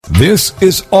This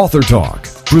is Author Talk,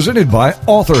 presented by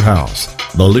Author House,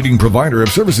 the leading provider of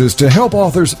services to help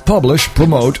authors publish,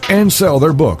 promote, and sell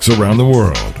their books around the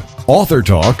world. Author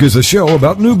Talk is a show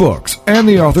about new books and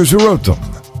the authors who wrote them.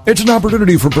 It's an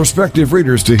opportunity for prospective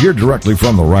readers to hear directly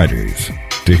from the writers,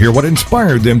 to hear what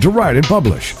inspired them to write and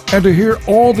publish, and to hear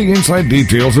all the inside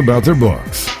details about their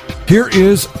books. Here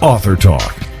is Author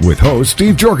Talk with host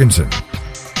Steve Jorgensen.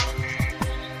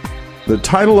 The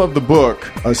title of the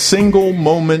book, A Single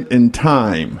Moment in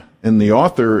Time, and the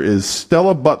author is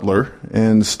Stella Butler,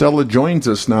 and Stella joins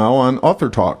us now on Author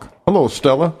Talk. Hello,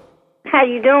 Stella. How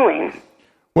you doing?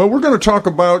 Well, we're going to talk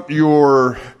about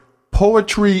your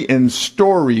poetry in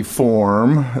story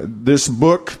form, this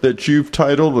book that you've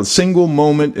titled A Single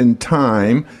Moment in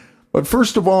Time. But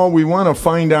first of all, we want to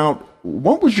find out,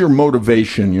 what was your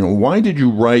motivation? Why did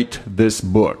you write this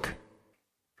book?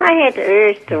 I had the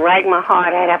urge to write my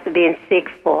heart out after being sick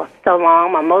for so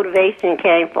long. My motivation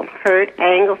came from hurt,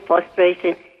 anger,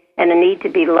 frustration, and the need to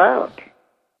be loved.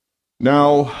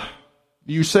 Now,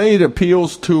 you say it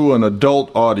appeals to an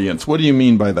adult audience. What do you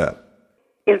mean by that?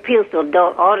 It appeals to an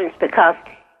adult audience because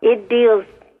it deals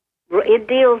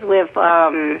with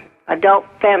adult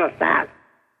fantasies,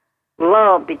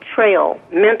 love, betrayal,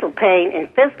 mental pain, and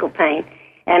physical pain.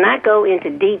 And I go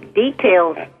into deep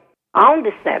details on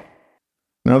the subject.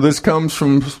 Now, this comes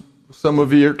from some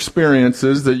of your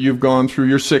experiences that you've gone through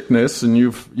your sickness, and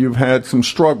you've had some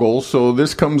struggles. So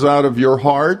this comes out of your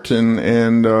heart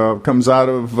and comes out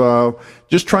of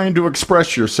just trying to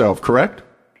express yourself, correct?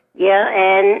 Yeah,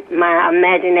 and my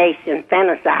imagination,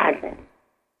 fantasizing.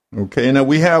 Okay, now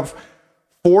we have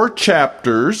 4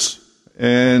 chapters,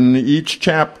 and each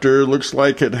chapter looks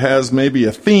like it has maybe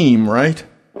a theme, right?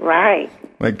 Right.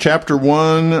 Like chapter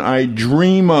 1, I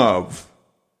Dream Of.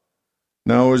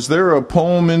 Now, is there a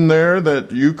poem in there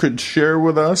that you could share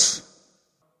with us?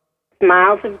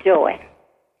 Smiles of Joy.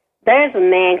 There's a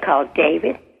man called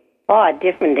David, far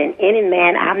different than any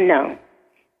man I've known.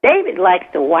 David likes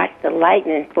to watch the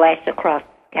lightning flash across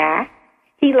the sky.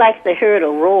 He likes to hear the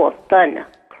roar of thunder,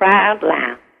 cry out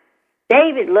loud.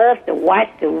 David loves to watch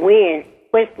the wind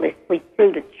swiftly sweep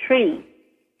through the trees.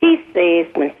 He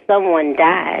says when someone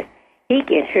dies, he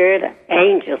can hear the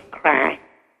angels cry.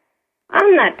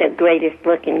 I'm not the greatest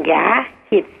looking guy,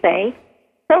 he'd say,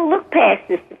 so look past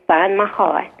this to find my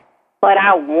heart. But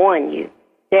I warn you,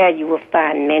 there you will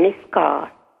find many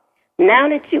scars. Now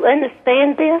that you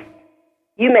understand this,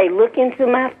 you may look into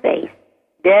my face.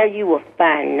 There you will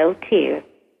find no tears,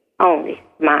 only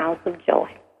smiles of joy.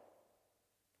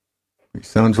 He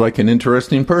sounds like an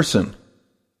interesting person.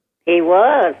 He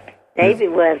was.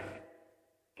 David was.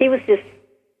 He was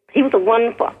a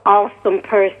wonderful, awesome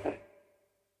person.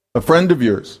 A friend of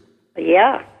yours?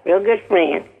 Yeah, real good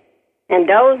friend. And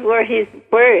those were his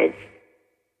words.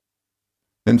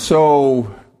 And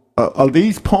so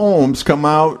these poems come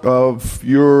out of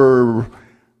your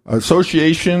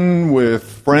association with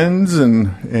friends and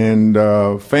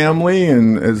family,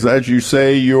 and as you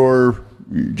say, your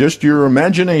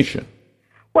imagination.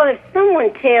 Well, if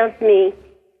someone tells me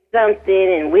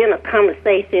something and we're in a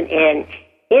conversation, and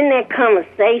in that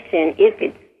conversation, if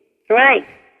it strikes,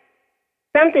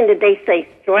 something that they say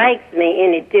strikes me,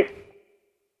 and it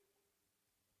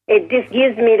just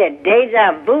gives me that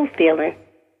deja vu feeling,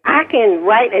 I can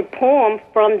write a poem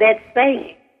from that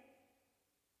saying.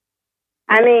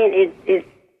 I mean,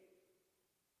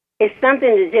 it's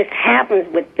something that just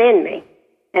happens within me.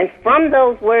 And from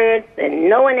those words and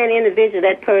knowing that individual,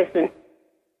 that person,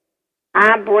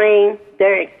 I bring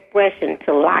their expression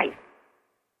to life.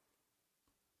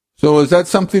 So is that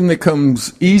something that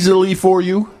comes easily for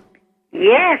you?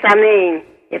 Yes, I mean,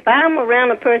 if I'm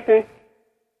around a person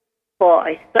for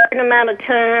a certain amount of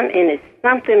time and it's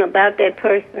something about that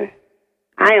person,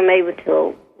 I am able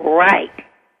to write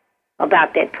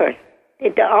about that person.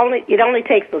 It only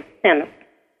takes a sentence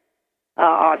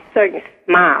or a certain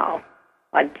smile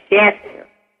or gesture.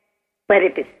 But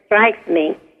if it strikes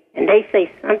me and they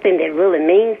say something that really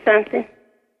means something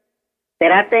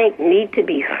that I think need to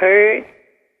be heard,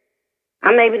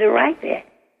 I'm able to write that.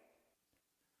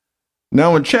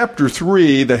 Now, in Chapter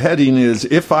 3, the heading is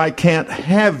If I Can't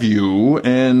Have You,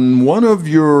 and one of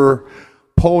your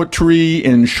poetry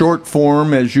in short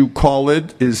form, as you call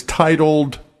it, is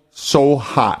titled So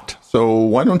Hot. So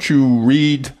why don't you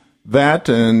read that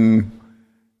and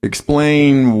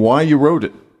explain why you wrote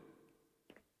it?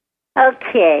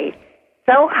 Okay,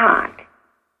 so hot.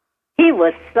 He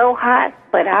was so hot,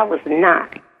 but I was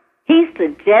not. He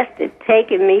suggested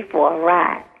taking me for a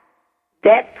ride.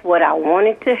 That's what I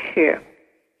wanted to hear.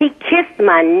 He kissed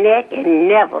my neck and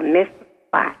never missed a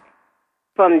spot.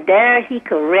 From there, he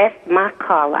caressed my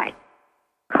car light.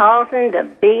 causing the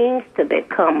beans to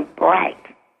become bright.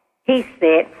 He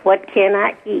said, what can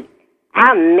I eat?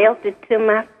 I melted to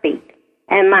my feet,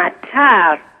 and my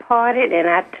tires parted, and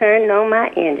I turned on my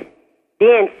engine,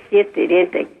 then shifted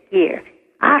into gear.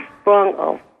 I sprung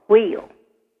a wheel,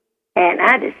 and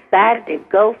I decided to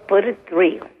go for the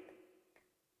thrill.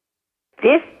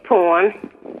 This poem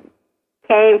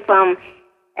came from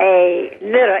a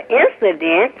little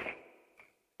incident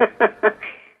that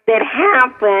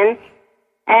happened,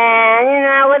 and,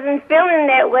 I wasn't feeling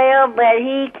that well, but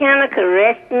he kind of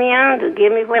caressed me on to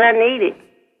give me what I needed.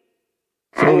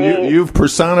 So you've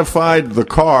personified the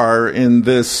car in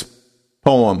this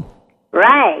poem.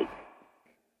 Right.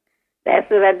 That's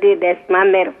what I did. That's my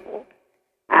metaphor.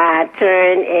 I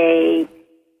turned a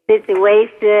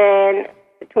situation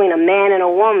between a man and a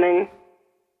woman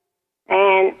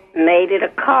and made it a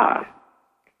car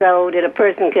so that a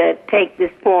person could take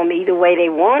this form either way they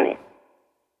wanted.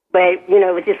 But, it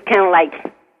was just kind of like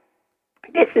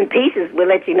bits and pieces will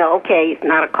let you know, okay, it's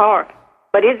not a car,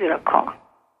 but is it a car?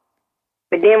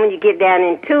 But then when you get down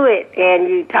into it and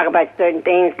you talk about certain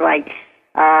things like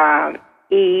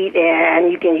eat,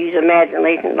 and you can use your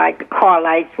imagination, like the car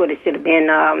lights, what it should have been,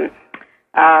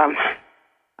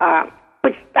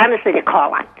 which I'm just saying the car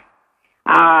lights.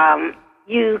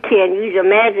 You can use your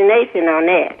imagination on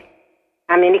that.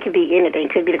 I mean, it could be anything.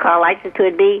 It could be the car lights. It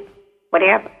could be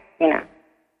whatever,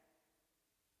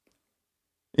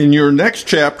 In your next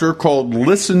chapter called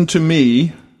Listen to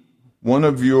Me, one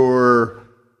of your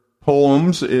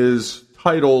poems is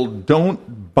titled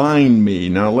Don't Bind Me.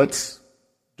 Now let's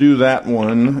do that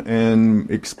one and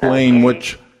explain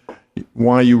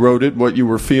why you wrote it, what you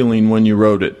were feeling when you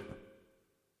wrote it.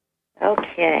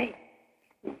 Okay.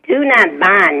 Do not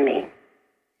bind me.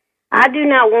 I do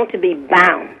not want to be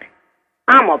bound.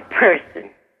 I'm a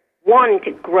person wanting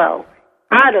to grow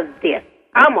out of this.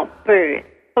 I'm a bird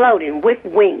floating with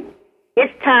wings.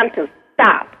 It's time to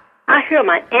stop. I hear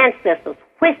my ancestors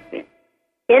whispering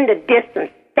in the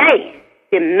distance. Stand,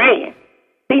 demand,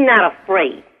 be not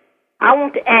afraid. I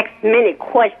want to ask many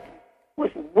questions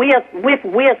with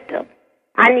wisdom.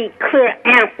 I need clear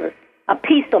answers, a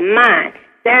peace of mind.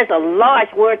 There's a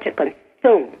large word to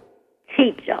consume.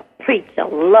 Teacher, preacher,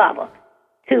 lover,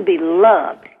 to be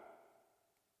loved.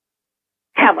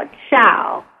 Have a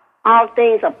child. All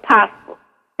things are possible.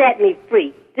 Set me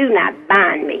free. Do not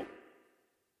bind me.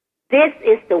 This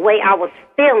is the way I was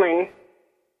feeling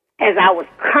as I was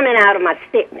coming out of my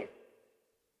sickness.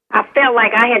 I felt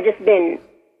like I had just been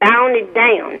bounded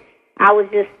down. I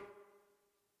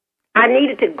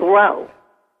needed to grow.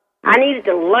 I needed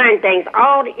to learn things,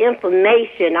 all the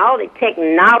information, all the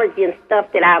technology and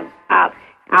stuff that I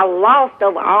lost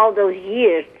over all those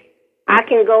years. I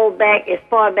can go back as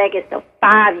far back as the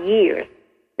 5 years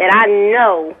that I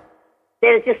know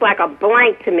that it's just like a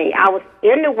blank to me. I was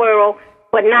in the world,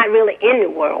 but not really in the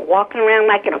world, walking around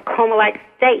like in a coma-like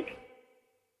state.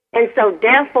 And so,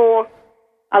 therefore,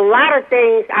 a lot of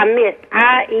things I missed.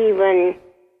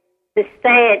 The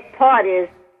sad part is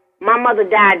my mother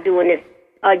died doing this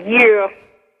a year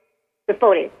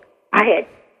before this. I had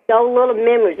so little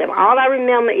memories of it. All I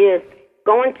remember is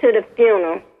going to the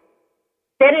funeral,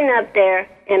 sitting up there,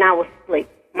 and I was asleep.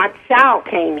 My child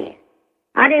came in.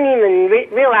 I didn't even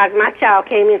realize my child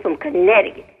came in from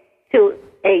Connecticut to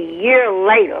a year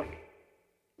later,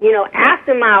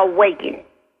 after my awakening,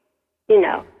 And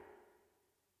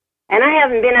I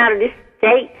haven't been out of this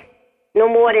state no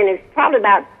more than it's probably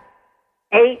about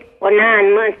 8 or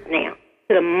 9 months now,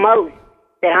 to the most,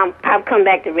 that I've come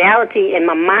back to reality, and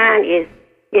my mind is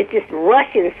just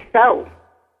rushing so.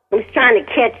 I'm just trying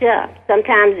to catch up.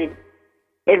 Sometimes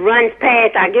it runs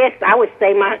past, I guess I would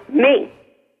say, me.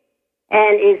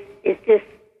 And it's just,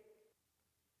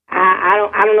 I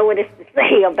don't know what else to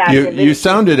say about it. You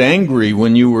sounded angry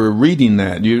when you were reading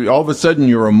that. All of a sudden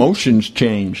your emotions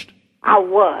changed. I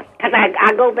was, because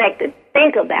I go back to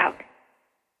think about it.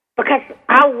 Because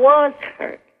I was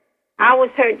hurt. I was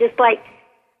hurt just like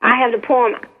I have the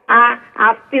poem,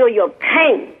 I feel your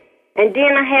pain. And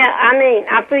then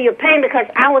I feel your pain because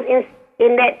I was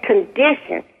in that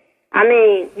condition.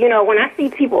 When I see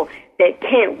people that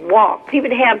can't walk, people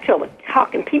that have trouble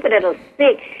talking, people that are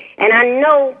sick, and I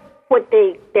know what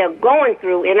they're going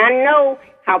through, and I know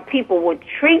how people will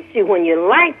treat you when you're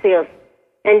like this.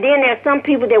 And then there's some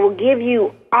people that will give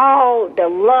you all the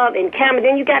love and care.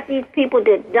 Then you got these people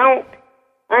that don't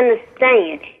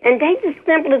understand. And they just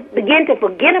simply begin to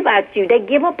forget about you. They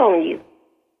give up on you.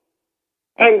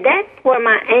 And that's where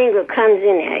my anger comes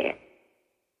in at.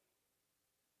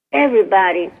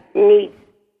 Everybody needs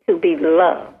to be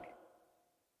loved,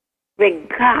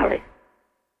 regardless.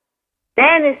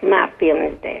 That is my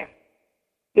feelings there.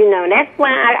 You know, that's why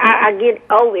I get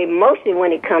over emotion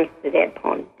when it comes to that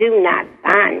poem. Do not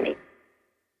bind me.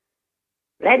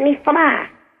 Let me fly.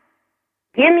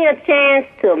 Give me a chance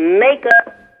to make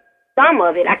up some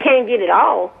of it. I can't get it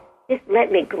all. Just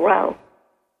let me grow.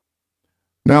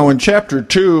 Now, in Chapter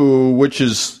 2, which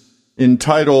is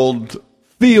entitled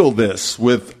Feel This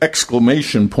with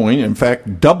exclamation point, in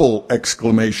fact, double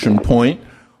exclamation point,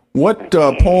 what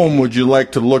poem would you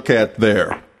like to look at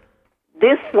there?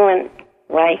 This one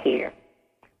right here.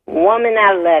 Woman,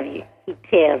 I love you, he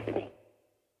tells me.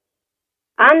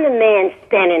 I'm the man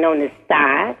standing on the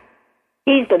side.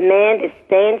 He's the man that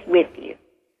stands with you.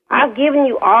 I've given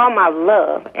you all my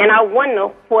love, and I wonder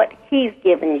what he's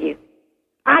given you.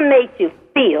 I made you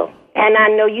feel, and I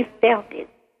know you felt it.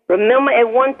 Remember,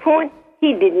 at one point,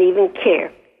 he didn't even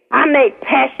care. I made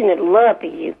passionate love for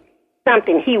you,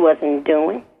 something he wasn't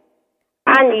doing.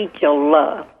 I need your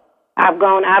love. I've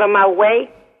gone out of my way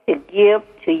to give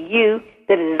to you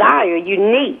the desire you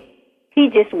need. He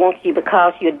just wants you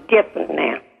because you're different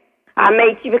now. I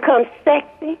made you become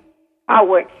sexy. I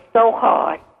worked so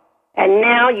hard. And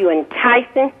now you're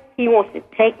enticing. He wants to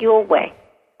take you away.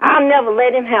 I'll never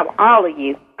let him have all of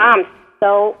you. I'm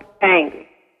so angry.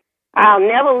 I'll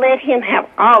never let him have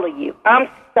all of you. I'm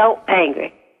so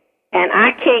angry. And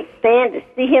I can't stand to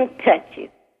see him touch you.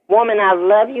 Woman, I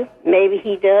love you. Maybe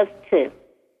he does too.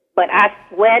 But I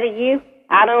swear to you,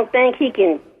 I don't think he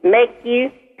can make you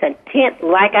content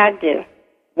like I do.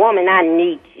 Woman, I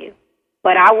need you.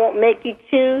 But I won't make you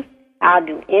choose. I'll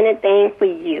do anything for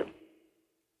you.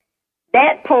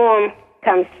 That poem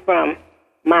comes from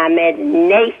my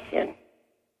imagination.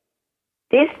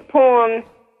 This poem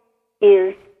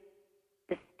is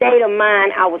the state of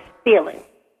mind I was feeling.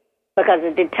 Because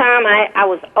at the time I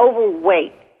was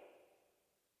overweight.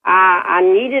 I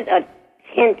needed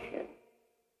attention.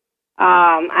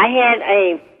 I had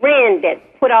a friend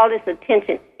that put all this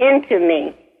attention into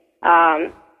me.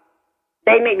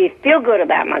 They made me feel good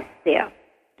about myself.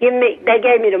 They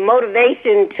gave me the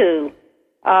motivation to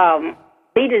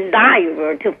be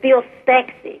desirable, to feel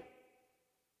sexy,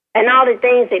 and all the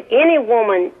things that any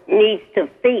woman needs to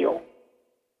feel.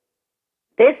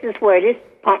 This is where this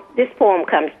poem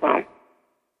comes from.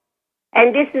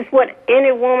 And this is what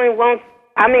any woman wants.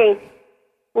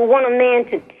 We want a man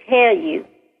to tell you,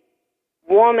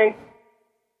 woman,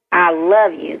 I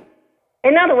love you.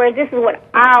 In other words, this is what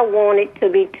I wanted to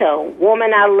be told.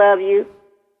 Woman, I love you,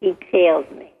 he tells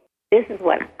me. This is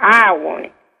what I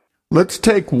wanted. Let's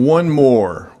take one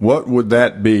more. What would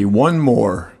that be? One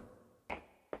more.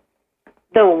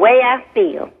 The way I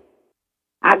feel.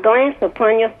 I glance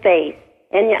upon your face,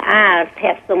 and your eyes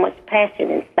have so much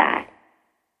passion inside.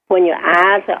 When your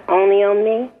eyes are only on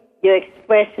me, your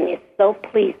expression is so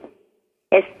pleasing,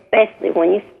 especially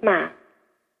when you smile.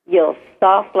 Your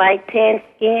soft, light tan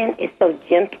skin is so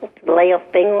gentle to lay a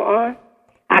finger on.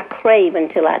 I crave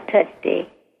until I touch thee.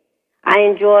 I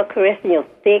enjoy caressing your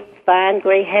thick, fine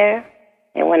gray hair,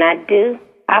 and when I do,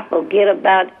 I forget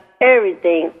about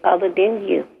everything other than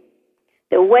you.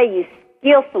 The way you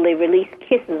skillfully release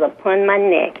kisses upon my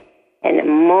neck, and the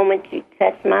moment you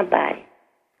touch my body,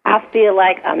 I feel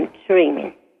like I'm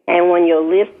dreaming. And when your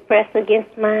lips press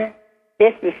against mine,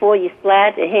 just before you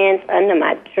slide your hands under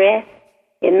my dress,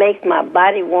 it makes my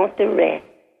body want to rest.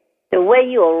 The way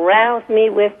you arouse me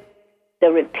with the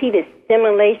repeated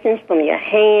stimulations from your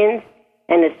hands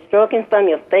and the stroking from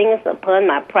your fingers upon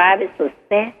my private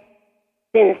success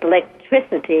sends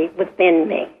electricity within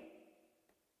me.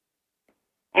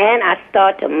 And I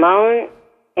start to moan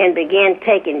and begin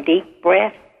taking deep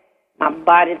breaths. My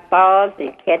body falls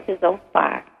and catches on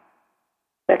fire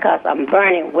because I'm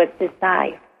burning with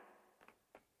desire.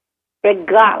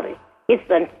 Regardless, it's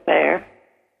unfair.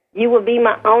 You will be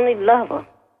my only lover,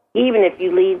 even if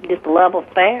you leave this love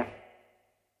affair.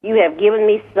 You have given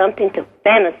me something to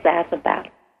fantasize about,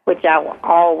 which I will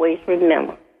always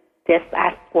remember. This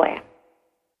I swear.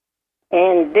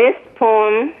 And this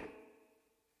poem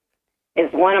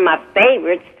is one of my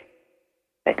favorites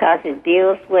because it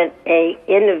deals with an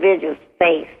individual's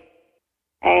face.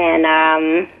 And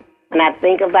when I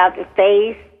think about the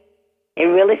face, it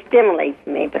really stimulates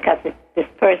me because this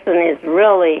person is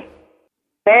really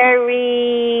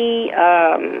very,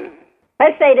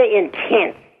 let's say they're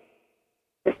intense.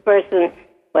 This person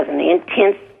was an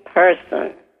intense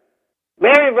person,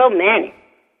 very romantic.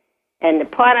 And the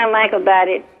part I like about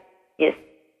it is,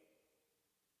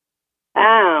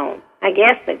 I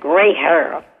guess the gray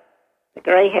hair. The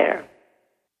gray hair.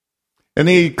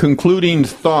 Any concluding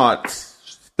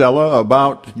thoughts, Stella,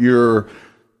 about your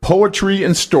poetry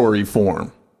and story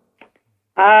form?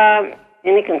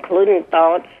 Any concluding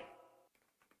thoughts?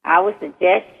 I would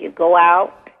suggest you go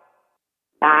out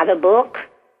Buy the book,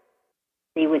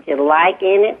 see what you like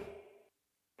in it,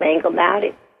 think about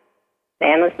it,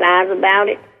 fantasize about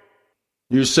it.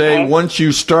 You say once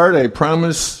you start, I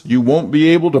promise you won't be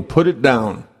able to put it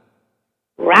down.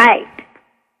 Right.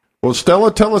 Well,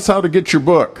 Stella, tell us how to get your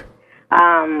book.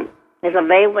 It's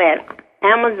available at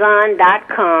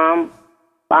Amazon.com,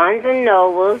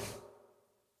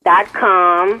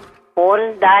 BarnesandNobles.com,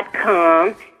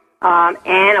 Orders.com,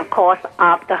 and, of course,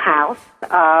 Author House.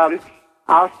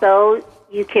 Also,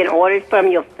 you can order it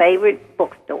from your favorite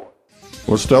bookstore.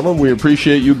 Well, Stella, we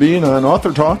appreciate you being on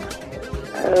Author Talk.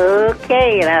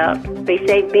 Okay, I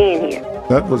appreciate being here.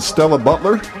 That was Stella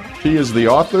Butler. She is the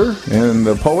author and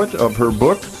the poet of her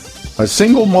book, A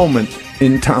Single Moment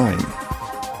in Time.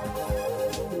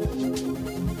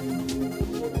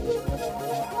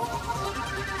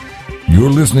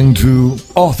 You're listening to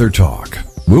Author Talk.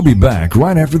 We'll be back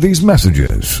right after these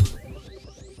messages.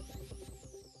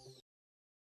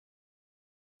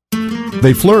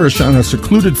 They flourish on a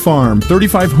secluded farm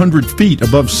 3,500 feet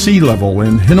above sea level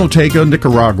in Jinotega,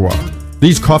 Nicaragua.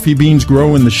 These coffee beans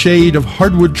grow in the shade of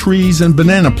hardwood trees and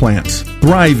banana plants,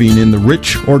 thriving in the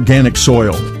rich organic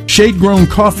soil. Shade-grown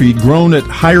coffee grown at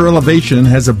higher elevation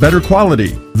has a better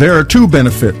quality. There are two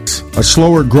benefits: a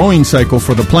slower growing cycle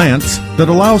for the plants that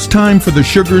allows time for the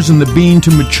sugars in the bean to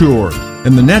mature,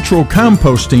 and the natural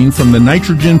composting from the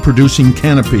nitrogen-producing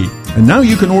canopy. And now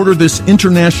you can order this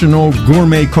international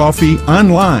gourmet coffee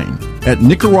online at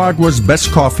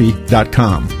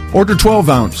nicaraguasbestcoffee.com. Order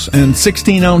 12-ounce and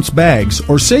 16-ounce bags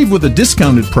or save with a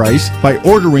discounted price by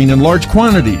ordering in large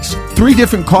quantities. 3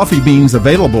 different coffee beans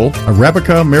available: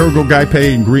 Arabica, Marigold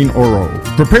Gaipe, and Green Oro.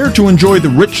 Prepare to enjoy the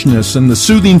richness and the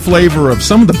soothing flavor of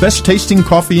some of the best-tasting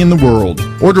coffee in the world.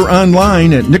 Order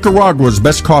online at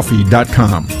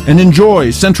nicaraguasbestcoffee.com and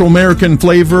enjoy Central American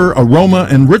flavor, aroma,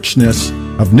 and richness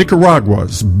of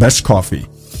Nicaragua's best coffee.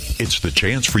 It's the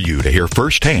chance for you to hear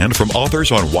firsthand from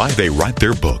authors on why they write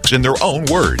their books in their own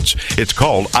words. It's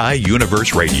called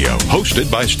iUniverse Radio,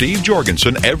 hosted by Steve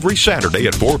Jorgensen every Saturday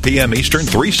at 4 p.m. Eastern,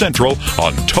 3 Central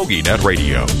on TogiNet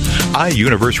Radio.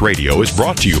 iUniverse Radio is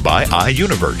brought to you by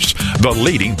iUniverse, the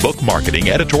leading book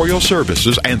marketing, editorial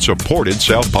services, and supported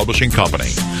self-publishing company.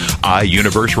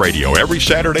 iUniverse Radio every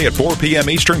Saturday at 4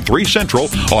 p.m. Eastern, 3 Central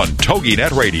on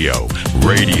TogiNet Radio.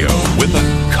 Radio with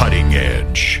a cutting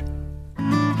edge.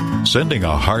 Sending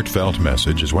a heartfelt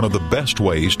message is one of the best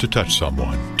ways to touch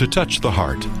someone, to touch the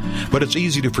heart. But it's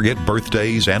easy to forget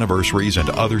birthdays, anniversaries, and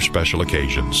other special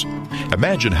occasions.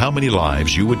 Imagine how many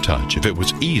lives you would touch if it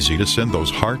was easy to send those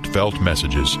heartfelt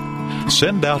messages.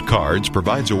 Send Out Cards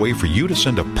provides a way for you to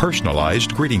send a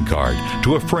personalized greeting card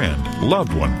to a friend,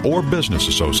 loved one, or business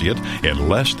associate in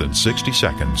less than 60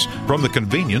 seconds from the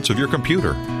convenience of your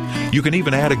computer. You can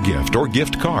even add a gift or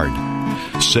gift card.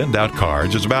 Send Out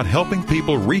Cards is about helping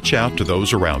people reach out to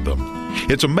those around them.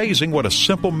 It's amazing what a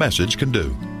simple message can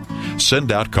do.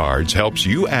 Send Out Cards helps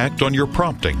you act on your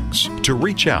promptings to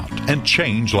reach out and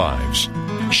change lives.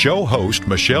 Show host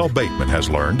Michelle Bateman has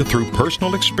learned through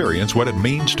personal experience what it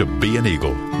means to be an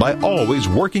eagle by always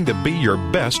working to be your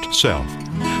best self.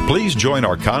 Please join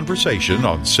our conversation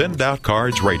on Send Out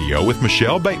Cards Radio with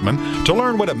Michelle Bateman to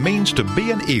learn what it means to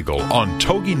be an eagle on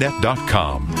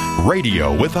TogiNet.com.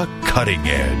 Radio with a cutting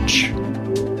edge.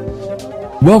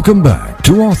 Welcome back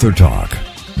to Author Talk,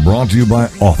 brought to you by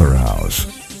Author House,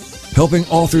 helping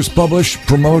authors publish,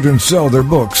 promote, and sell their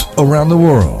books around the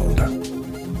world.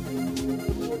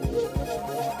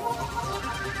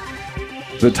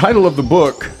 The title of the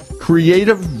book,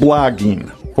 Creative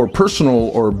Blogging for Personal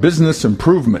or Business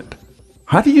Improvement.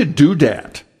 How do you do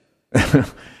that?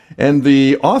 And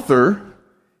the author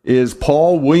is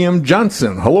Paul William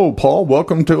Johnson. Hello, Paul.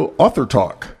 Welcome to Author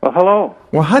Talk. Well, hello.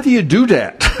 Well, how do you do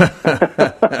that?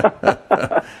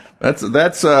 That's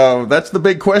the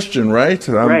big question, right?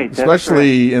 Right.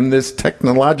 Especially in this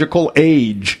technological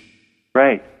age.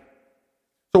 Right.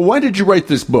 So why did you write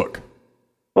this book?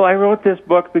 Well, I wrote this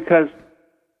book because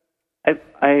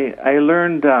I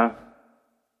learned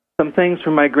some things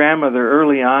from my grandmother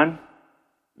early on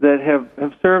that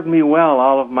have served me well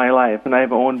all of my life, and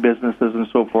I've owned businesses and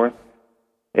so forth,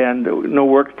 and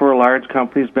worked for large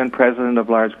companies, been president of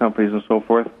large companies and so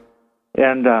forth,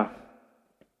 and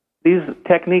these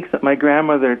techniques that my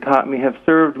grandmother taught me have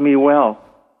served me well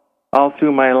all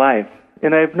through my life,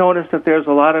 and I've noticed that there's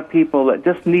a lot of people that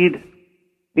just need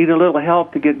a little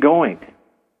help to get going.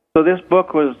 So this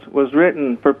book was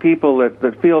written for people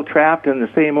that feel trapped in the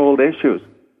same old issues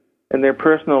in their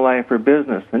personal life or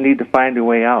business and need to find a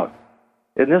way out.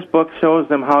 And this book shows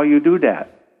them how you do that.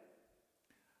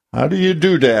 How do you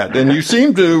do that? And you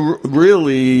seem to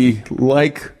really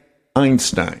like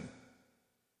Einstein.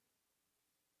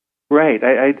 Right.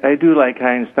 I do like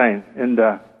Einstein,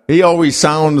 and he always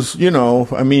sounds,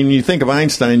 you think of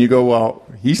Einstein, you go, well,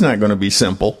 he's not going to be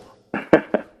simple.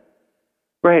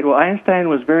 Right. Well, Einstein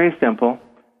was very simple,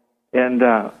 and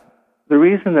the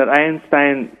reason that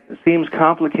Einstein seems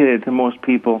complicated to most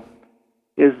people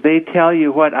is they tell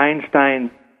you what Einstein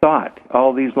thought,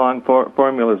 all these long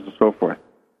formulas and so forth.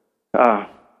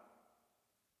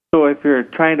 So if you're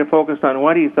trying to focus on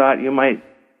what he thought, you might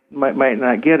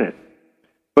not get it.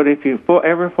 But if you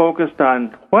ever focused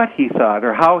on what he thought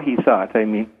or how he thought,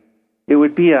 it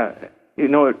would be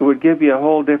it would give you a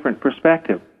whole different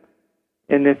perspective.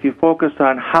 And if you focus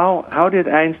on how did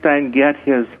Einstein get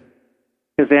his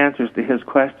answers to his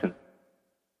questions,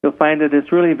 you'll find that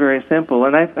it's really very simple.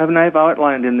 And I've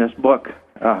outlined in this book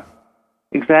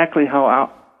exactly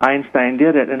how Einstein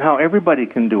did it and how everybody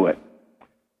can do it.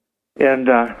 And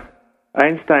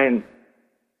Einstein,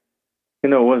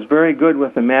 was very good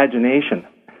with imagination,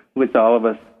 which all of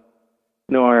us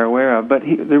are aware of. But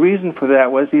the reason for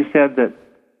that was he said that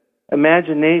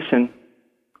imagination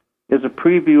is a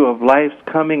preview of life's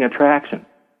coming attraction.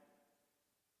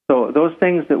 So those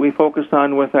things that we focus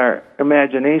on with our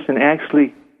imagination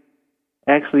actually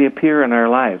appear in our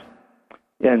lives.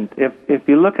 And if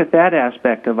you look at that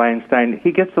aspect of Einstein,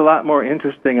 he gets a lot more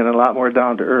interesting and a lot more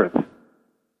down to earth.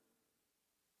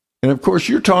 And of course,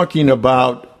 you're talking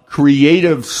about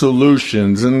creative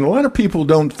solutions, and a lot of people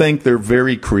don't think they're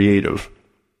very creative.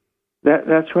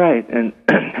 That's right, and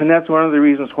that's one of the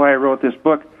reasons why I wrote this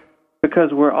book,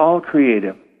 because we're all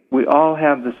creative. We all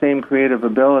have the same creative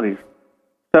abilities.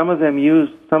 Some of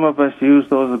us use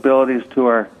those abilities to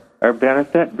our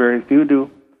benefit, very few do,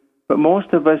 but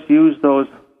most of us use those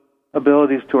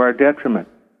abilities to our detriment.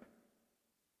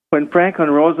 When Franklin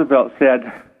Roosevelt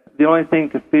said, "The only thing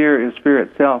to fear is fear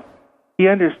itself," he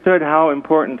understood how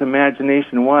important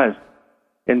imagination was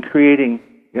in creating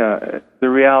the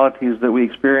realities that we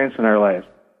experience in our lives.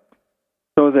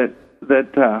 So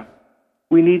that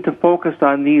we need to focus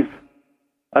on these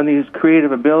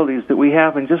creative abilities that we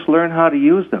have and just learn how to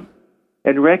use them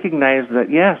and recognize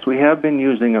that, yes, we have been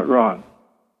using it wrong.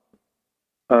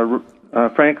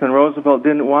 Franklin Roosevelt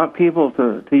didn't want people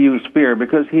to use fear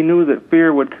because he knew that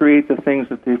fear would create the things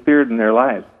that they feared in their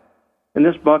lives. And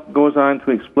this book goes on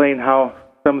to explain how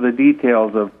some of the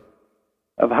details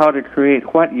of how to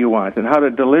create what you want and how to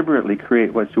deliberately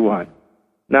create what you want,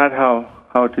 not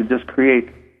how to just create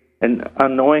and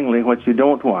unknowingly what you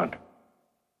don't want.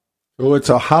 So it's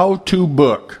a how-to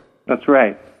book. That's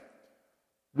right.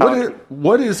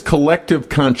 What is collective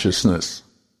consciousness?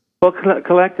 Well,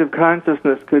 collective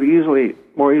consciousness could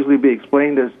more easily be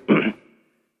explained as if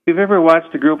you've ever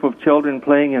watched a group of children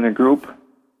playing in a group,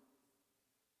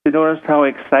 you notice how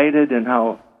excited and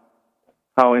how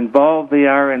involved they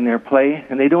are in their play,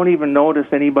 and they don't even notice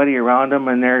anybody around them,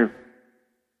 and they're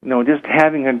just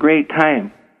having a great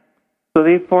time. So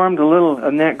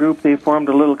in that group they formed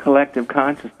a little collective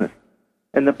consciousness.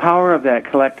 And the power of that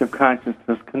collective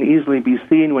consciousness can easily be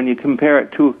seen when you compare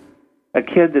it to a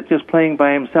kid that's just playing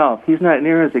by himself. He's not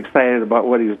near as excited about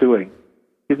what he's doing.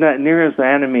 He's not near as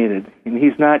animated, and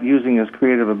he's not using his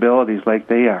creative abilities like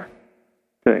they are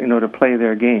to play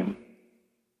their game.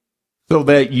 So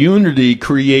that unity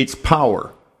creates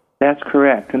power. That's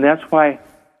correct. And that's why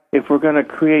if we're going to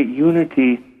create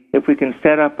unity, if we can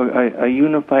set up a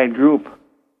unified group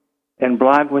and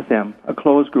blog with them, a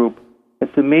closed group,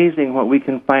 it's amazing what we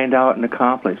can find out and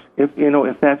accomplish if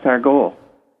that's our goal,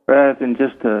 rather than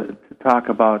just to talk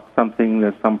about something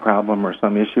that's some problem or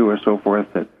some issue or so forth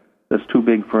that's too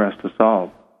big for us to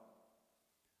solve.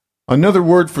 Another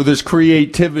word for this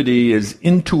creativity is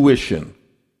intuition.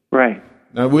 Right.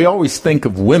 Now, we always think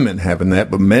of women having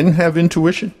that, but men have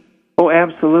intuition? Oh,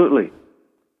 absolutely.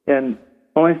 And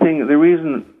the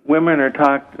reason women are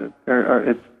taught,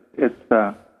 or it's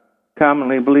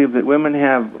commonly believed that women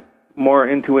have more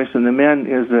intuition than men,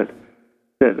 is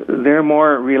that they're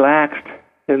more relaxed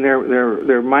and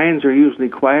their minds are usually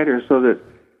quieter, so that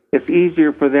it's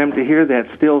easier for them to hear that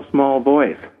still small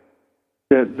voice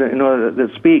that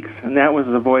speaks, and that was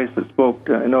the voice that spoke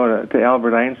to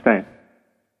Albert Einstein.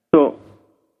 So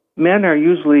men are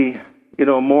usually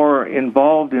more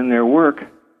involved in their work,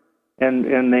 and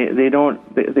they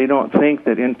don't think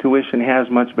that intuition has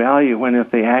much value, when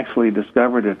if they actually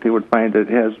discovered it, they would find it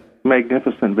has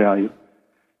magnificent value.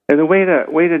 And the way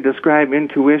to describe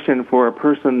intuition for a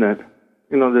person that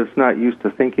that's not used to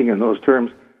thinking in those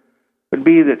terms would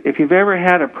be that if you've ever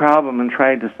had a problem and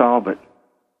tried to solve it,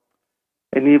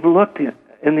 and you've looked in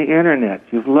the internet,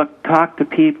 you've talked to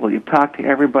people, you've talked to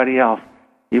everybody else,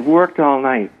 you've worked all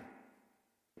night,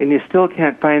 and you still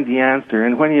can't find the answer.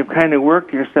 And when you've kind of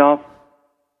worked yourself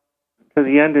to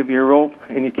the end of your rope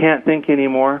and you can't think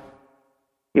anymore,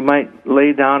 you might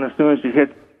lay down as soon as your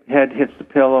head hits the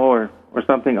pillow or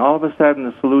something. All of a sudden,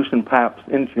 the solution pops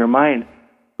into your mind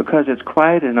because it's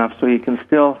quiet enough so you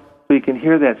can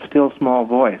hear that still small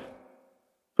voice.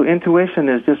 So intuition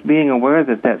is just being aware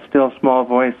that still small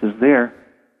voice is there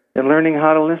and learning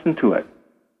how to listen to it.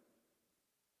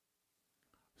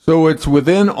 So it's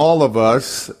within all of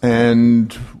us,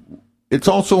 and it's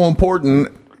also important,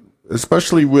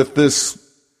 especially with this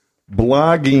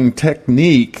blogging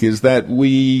technique, is that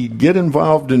we get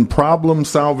involved in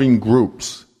problem-solving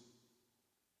groups.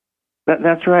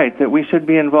 That's right, that we should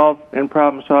be involved in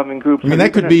problem-solving groups. I mean,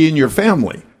 that could be in your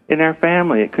family. In our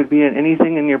family. It could be in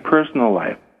anything in your personal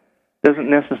life. It doesn't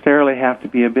necessarily have to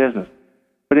be a business.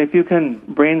 But if you can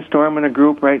brainstorm in a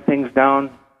group, write things down,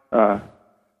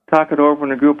 talk it over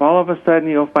in a group, all of a sudden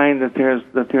you'll find that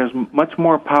there's much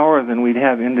more power than we'd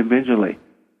have individually.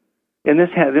 And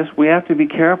we have to be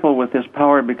careful with this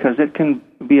power because it can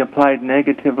be applied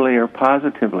negatively or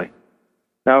positively.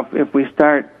 Now, if we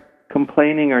start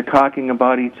complaining or talking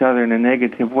about each other in a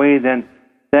negative way, then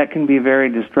that can be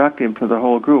very destructive to the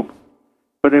whole group.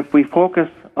 But if we focus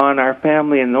on our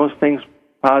family and those things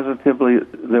positively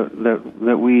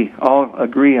that we all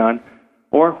agree on,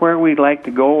 or where we'd like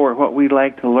to go, or what we'd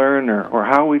like to learn, or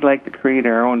how we'd like to create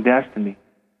our own destiny,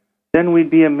 then we'd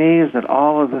be amazed at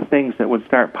all of the things that would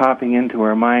start popping into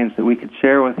our minds that we could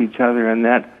share with each other, and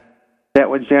that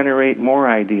would generate more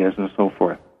ideas and so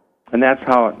forth. And that's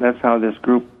how this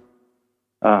group,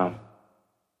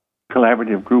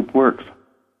 collaborative group, works.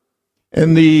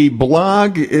 And the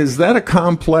blog, is that a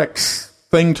complex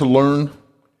thing to learn?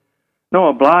 No,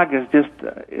 a blog is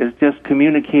just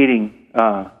communicating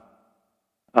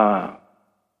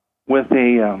with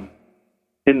a.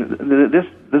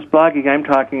 This blogging I'm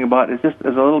talking about is a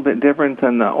little bit different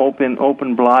than the open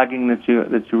blogging that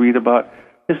you read about.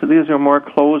 These are more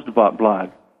closed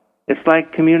blogs. It's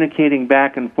like communicating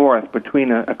back and forth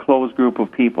between a closed group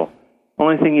of people.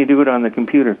 Only thing you do it on the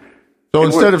computer. So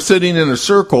instead of sitting in a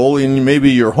circle in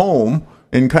maybe your home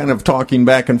and kind of talking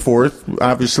back and forth,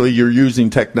 obviously you're using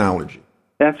technology.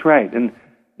 That's right. And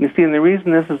you see, and the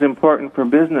reason this is important for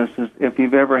business is if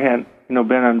you've ever had, been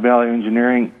on value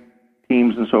engineering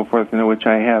teams and so forth, which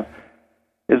I have,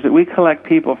 is that we collect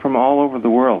people from all over the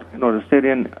world, to sit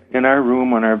in our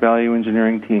room on our value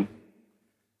engineering team.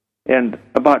 And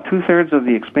about 2/3 of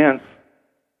the expense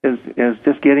is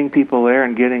just getting people there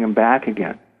and getting them back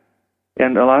again.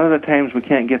 And a lot of the times we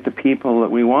can't get the people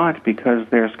that we want because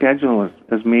their schedule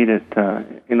has made it,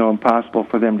 impossible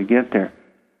for them to get there.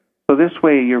 So this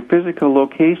way, your physical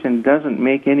location doesn't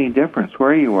make any difference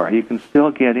where you are. You can still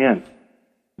get in.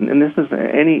 And this is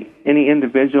any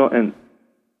individual and,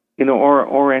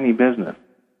 or any business.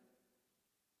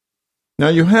 Now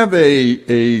you have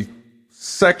a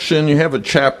section, you have a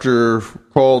chapter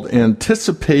called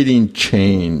Anticipating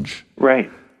Change.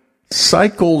 Right.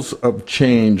 Cycles of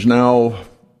change. Now,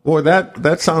 boy,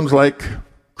 that sounds like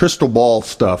crystal ball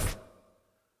stuff.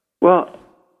 Well,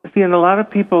 see, and a lot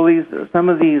of people, some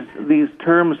of these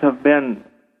terms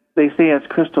they say it's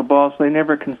crystal ball, so they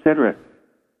never consider it.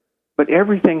 But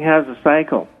everything has a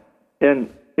cycle. And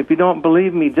if you don't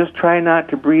believe me, just try not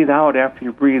to breathe out after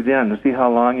you breathe in to see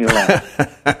how long you last.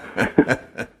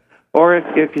 Or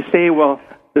if you say, well,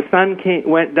 the sun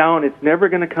went down, it's never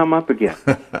going to come up again.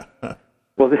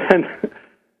 Well, then,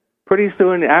 pretty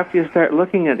soon after you start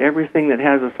looking at everything that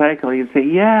has a cycle, you'd say,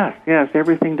 yes,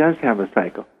 everything does have a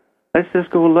cycle. Let's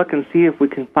just go look and see if we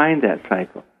can find that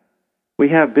cycle. We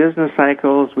have business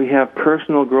cycles. We have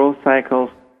personal growth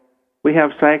cycles. We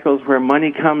have cycles where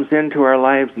money comes into our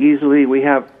lives easily. We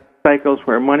have cycles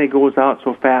where money goes out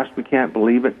so fast we can't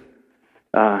believe it.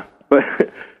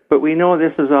 But we know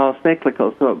this is all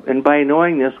cyclical. So, and by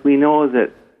knowing this, we know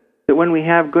that when we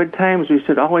have good times, we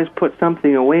should always put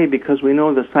something away because we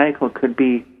know the cycle could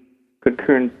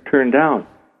turn down.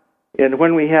 And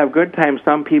when we have good times,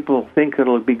 some people think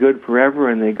it'll be good forever,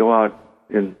 and they go out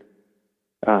and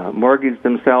mortgage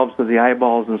themselves to the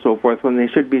eyeballs and so forth, when they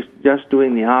should be just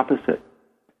doing the opposite.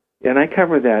 And I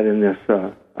cover that in this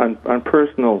on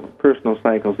personal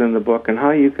cycles in the book, and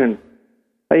how you can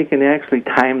actually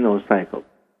time those cycles.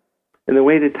 And the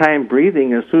way to time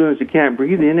breathing, as soon as you can't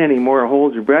breathe in anymore or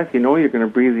hold your breath, you're going to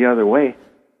breathe the other way.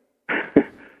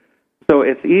 So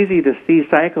it's easy to see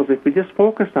cycles if we just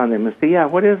focus on them and say,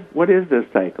 what is this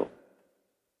cycle?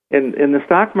 And the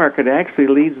stock market actually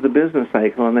leads the business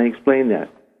cycle, and I explain that.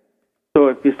 So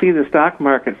if you see the stock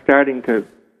market starting to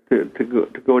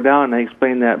go down, I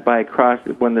explain that by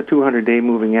when the 200-day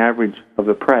moving average of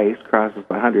the price crosses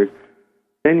 100,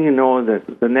 then you know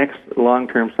that the next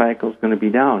long-term cycle is going to be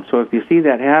down. So if you see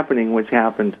that happening, which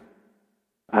happened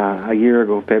a year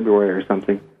ago, February or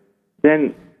something,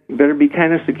 then you better be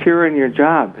kind of secure in your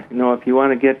job. You know, if you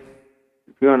want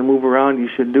to move around, you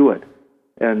should do it.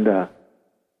 And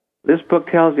this book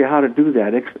tells you how to do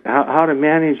that, how to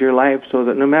manage your life so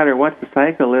that no matter what the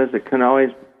cycle is,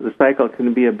 the cycle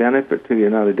can be a benefit to you,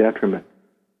 not a detriment.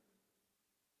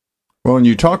 Well, when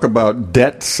you talk about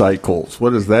debt cycles,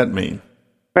 what does that mean?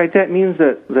 Right, that means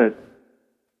that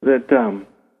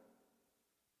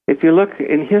if you look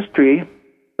in history,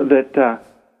 that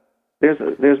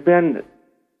there's been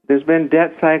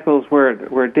debt cycles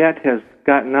where debt has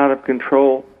gotten out of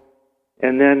control,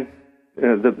 and then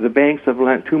the banks have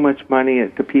lent too much money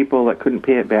to people that couldn't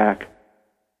pay it back,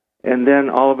 and then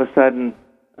all of a sudden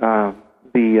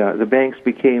the banks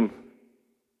became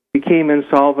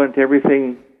insolvent.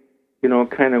 Everything, you know,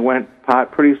 kind of went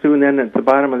pot pretty soon. Then at the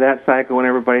bottom of that cycle, when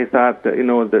everybody thought that, you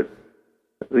know, that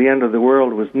the end of the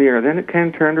world was near, then it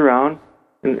kind of turned around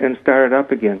and started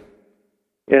up again.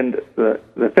 And the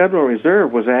Federal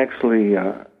Reserve was actually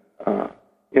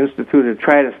instituted to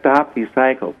try to stop these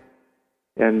cycles,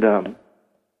 and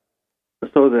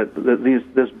so that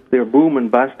they're boom and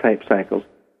bust type cycles.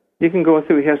 You can go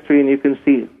through history and you can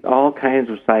see all kinds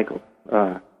of cycles.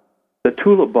 The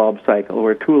tulip bulb cycle,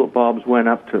 where tulip bulbs went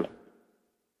up to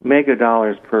mega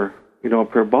dollars per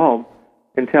bulb,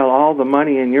 until all the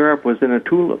money in Europe was in a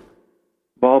tulip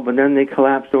bulb, and then they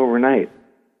collapsed overnight.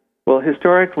 Well,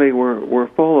 historically, we're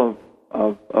full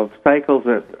of cycles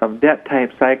of debt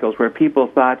type cycles where people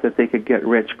thought that they could get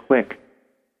rich quick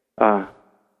by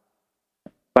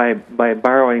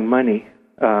borrowing money,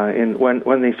 and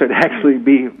when they should actually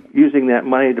be using that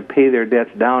money to pay their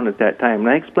debts down at that time. And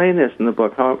I explain this in the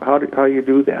book, how you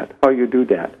do that,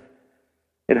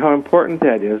 and how important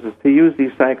that is to use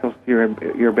these cycles to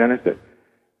your benefit.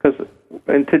 Because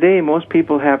today most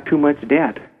people have too much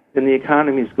debt, and the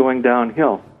economy is going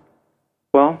downhill.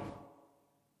 Well,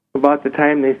 about the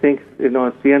time they think, you know,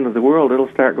 it's the end of the world,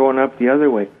 it'll start going up the other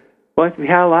way. Well, if you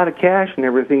have a lot of cash and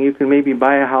everything, you can maybe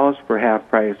buy a house for half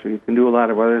price, or you can do a lot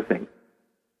of other things.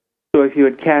 So if you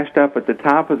had cashed up at the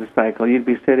top of the cycle, you'd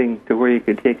be sitting to where you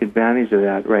could take advantage of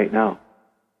that right now.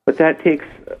 But that takes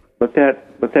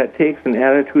an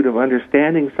attitude of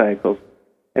understanding cycles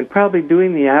and probably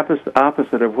doing the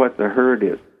opposite of what the herd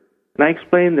is. And I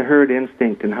explain the herd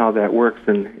instinct and how that works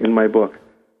in my book.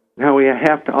 And how we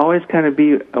have to always kind of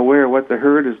be aware of what the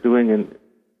herd is doing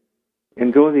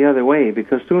and go the other way,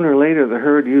 because sooner or later the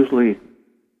herd usually, you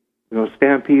know,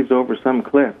 stampedes over some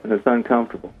cliff, and it's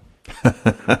uncomfortable.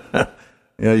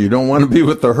 Yeah, you don't want to be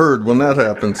with the herd when that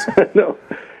happens. No.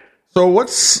 So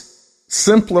what's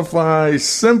simplify? I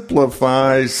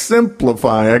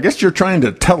guess you're trying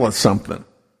to tell us something.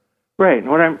 Right.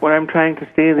 What I'm trying to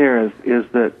say there is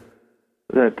that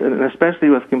and especially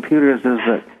with computers, is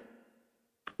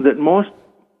that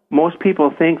most people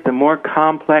think the more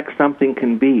complex something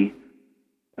can be,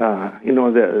 the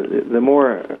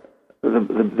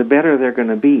better they're going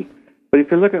to be. But if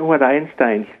you look at what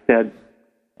Einstein said,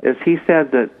 he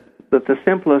said that the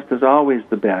simplest is always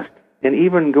the best. And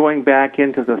even going back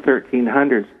into the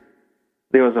 1300s,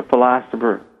 there was a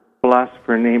philosopher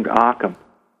named Occam,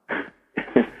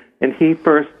 and he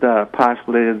first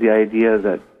postulated the idea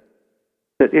that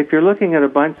if you're looking at a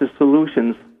bunch of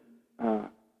solutions,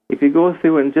 if you go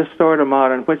through and just sort them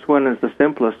out on which one is the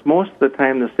simplest, most of the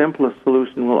time the simplest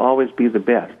solution will always be the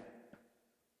best.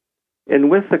 And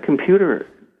with the computer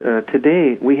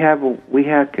today, we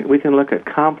can look at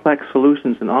complex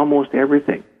solutions in almost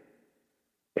everything.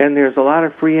 And there's a lot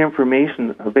of free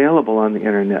information available on the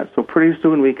internet. So pretty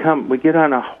soon we get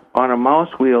on a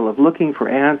mouse wheel of looking for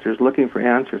answers,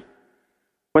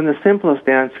 when the simplest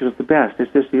answer is the best.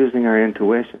 It's just using our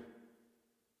intuition.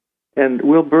 And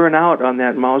we'll burn out on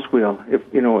that mouse wheel if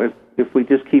we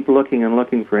just keep looking and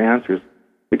looking for answers,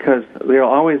 because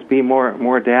there'll always be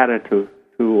more data to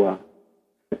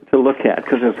look at,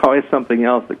 because there's always something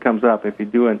else that comes up if you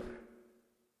do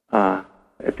an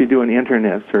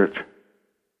internet search.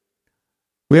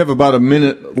 We have about a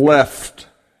minute left.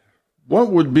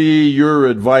 What would be your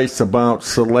advice about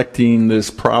selecting this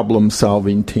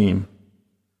problem-solving team?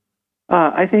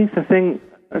 I think the thing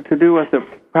to do with the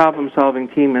problem-solving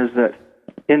team is that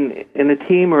in a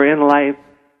team or in life,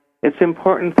 it's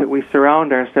important that we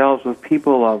surround ourselves with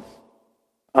people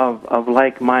of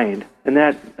like mind. And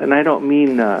I don't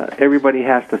mean everybody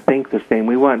has to think the same.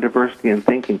 We want diversity in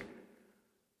thinking.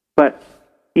 But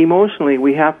emotionally,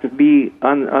 we have to be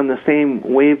on the same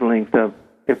wavelength of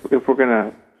if we're going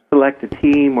to select a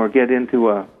team or get into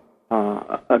a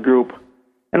group.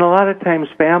 And a lot of times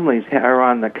families are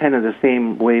on the kind of the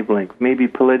same wavelength. Maybe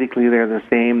politically they're the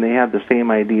same. They have the same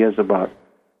ideas about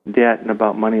debt and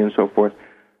about money and so forth.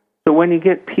 So when you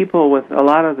get people with a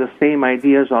lot of the same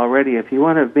ideas already, if you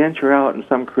want to venture out in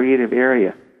some creative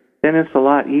area, then it's a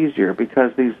lot easier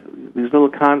because these little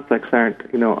conflicts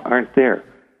aren't there.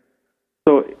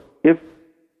 So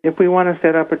if we want to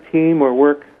set up a team or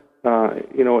work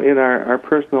in our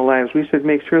personal lives, we should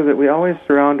make sure that we always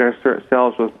surround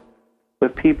ourselves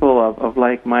with people of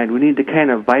like mind. We need to kind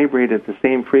of vibrate at the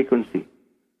same frequency.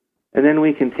 And then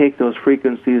we can take those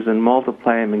frequencies and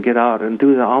multiply them and get out and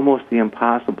do almost the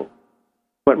impossible.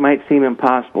 What might seem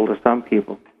impossible to some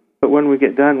people. But when we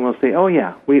get done, we'll say, oh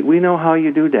yeah, we know how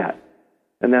you do that.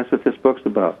 And that's what this book's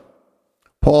about.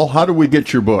 Paul, how do we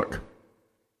get your book?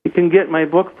 You can get my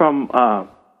book from,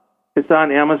 it's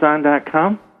on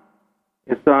Amazon.com.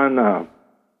 It's on,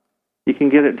 you can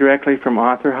get it directly from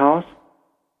Author House.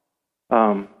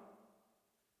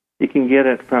 You can get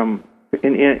it from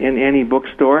in any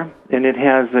bookstore, and it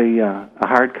has a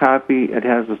hard copy, it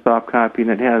has a soft copy,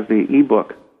 and it has the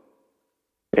ebook.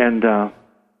 And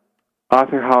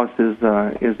Author House is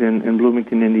in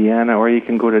Bloomington, Indiana, or you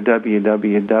can go to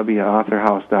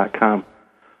www.authorhouse.com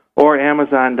or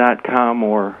Amazon.com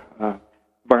or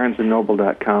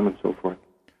BarnesandNoble.com and so forth.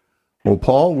 Well,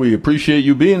 Paul, we appreciate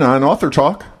you being on Author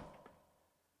Talk.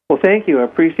 Well, thank you. I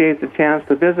appreciate the chance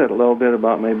to visit a little bit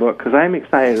about my book because I'm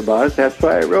excited about it. That's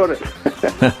why I wrote it.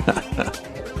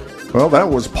 Well, that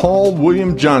was Paul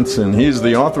William Johnson. He is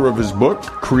the author of his book,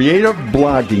 Creative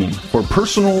Blogging for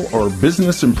Personal or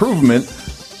Business Improvement.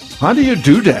 How do you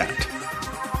do that?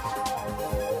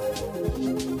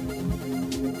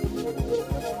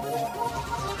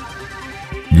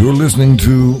 You're listening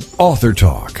to Author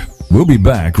Talk. We'll be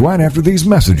back right after these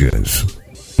messages.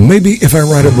 Maybe if I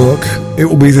write a book, it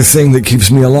will be the thing that keeps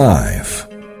me alive.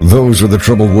 Those are the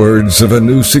troubled words of a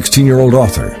new 16-year-old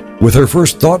author with her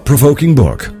first thought-provoking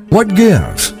book, What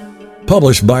Gives?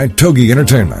 Published by Togi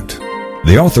Entertainment.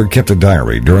 The author kept a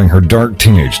diary during her dark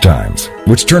teenage times,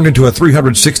 which turned into a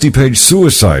 360-page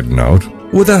suicide note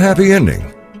with a happy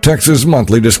ending. Texas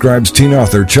Monthly describes teen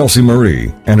author Chelsea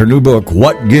Marie and her new book,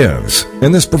 What Gives?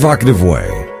 In this provocative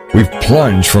way. We've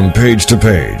plunged from page to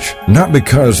page, not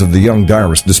because of the young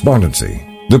diarist's despondency.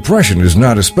 Depression is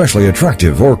not especially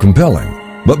attractive or compelling,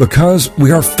 but because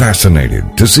we are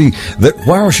fascinated to see that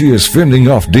while she is fending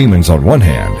off demons on one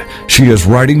hand, she is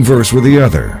writing verse with the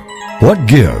other. What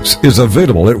Gives is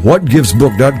available at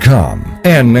whatgivesbook.com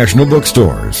and national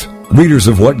bookstores. Readers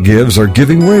of What Gives are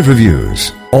giving rave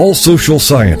reviews. All social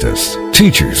scientists,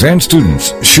 teachers, and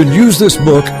students should use this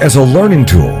book as a learning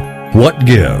tool. What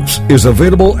Gives is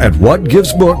available at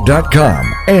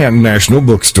whatgivesbook.com and national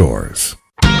bookstores.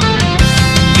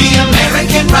 The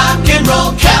American Rock and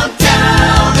Roll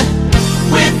Countdown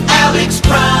with Alex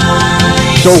Price.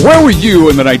 So where were you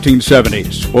in the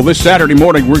 1970s? Well, this Saturday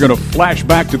morning, we're going to flash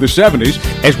back to the 70s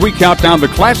as we count down the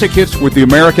classic hits with the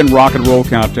American Rock and Roll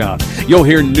Countdown. You'll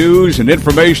hear news and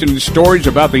information and stories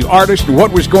about the artist and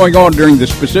what was going on during the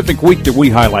specific week that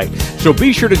we highlight. So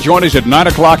be sure to join us at 9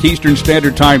 o'clock Eastern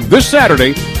Standard Time this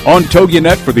Saturday on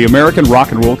TogiNet for the American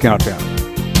Rock and Roll Countdown.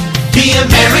 The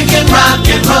American Rock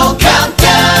and Roll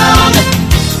Countdown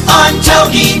on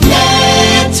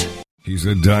TogiNet. He's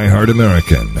a diehard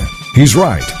American. He's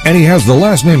right, and he has the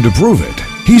last name to prove it.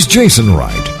 He's Jason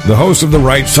Wright, the host of The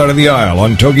Right Side of the Aisle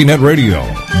on TogiNet Radio.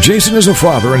 Jason is a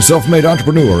father and self-made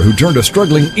entrepreneur who turned a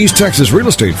struggling East Texas real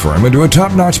estate firm into a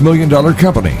top-notch $1 million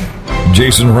company.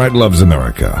 Jason Wright loves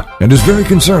America and is very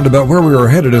concerned about where we are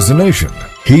headed as a nation.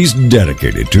 He's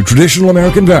dedicated to traditional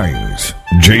American values.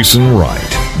 Jason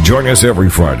Wright. Join us every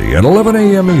Friday at 11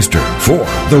 a.m. Eastern for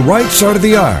The Right Side of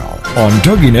the Aisle on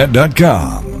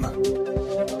TogiNet.com.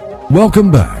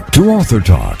 Welcome back to Author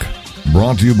Talk,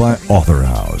 brought to you by Author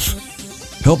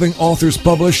House, helping authors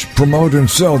publish, promote, and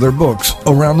sell their books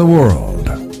around the world.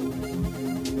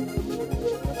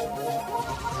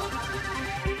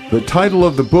 The title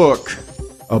of the book,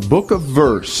 A Book of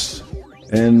Verse,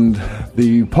 and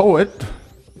the poet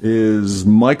is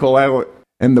Michael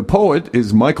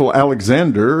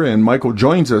Alexander, and Michael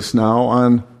joins us now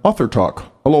on Author Talk.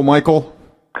 Hello, Michael.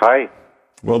 Hi.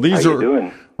 Well, How you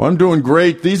doing? I'm doing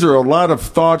great. These are a lot of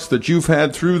thoughts that you've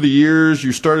had through the years.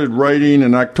 You started writing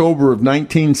in October of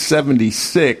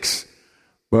 1976,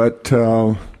 but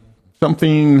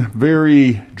something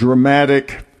very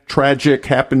dramatic, tragic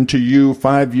happened to you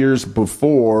 5 years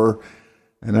before,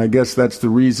 and I guess that's the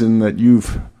reason that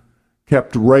you've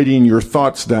kept writing your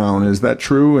thoughts down. Is that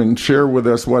true? And share with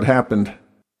us what happened.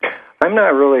 I'm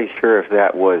not really sure if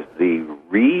that was the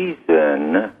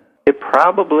reason. It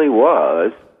probably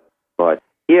was, but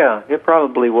Yeah, it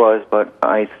probably was, but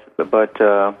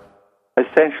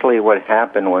essentially what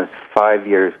happened was 5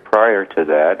 years prior to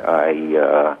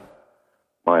that,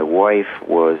 my wife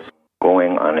was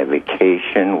going on a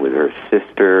vacation with her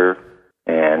sister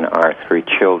and our 3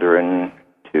 children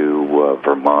to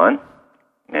Vermont,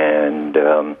 and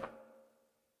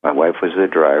my wife was the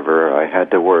driver. I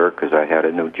had to work because I had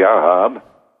a new job,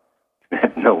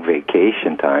 no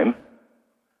vacation time,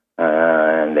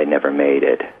 and they never made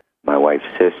it. My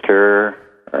wife's sister,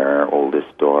 our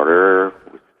oldest daughter,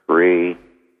 was 3,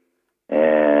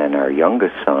 and our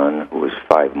youngest son, who was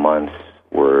 5 months,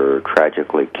 were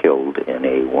tragically killed in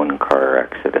a one-car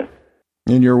accident.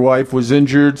 And your wife was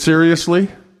injured seriously?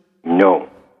 No,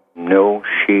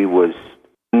 she was.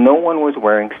 No one was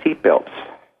wearing seatbelts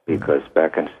because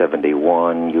back in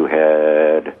 '71 you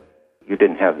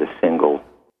didn't have the single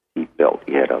seatbelt.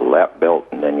 You had a lap belt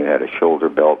and then you had a shoulder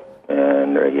belt,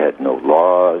 and you had no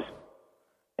laws.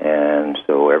 And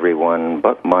so everyone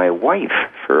but my wife,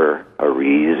 for a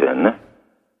reason,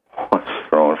 was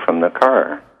thrown from the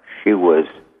car.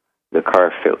 The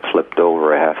car flipped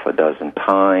over 6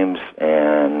 times,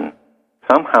 and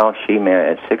somehow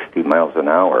at 60 miles an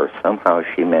hour, somehow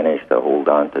she managed to hold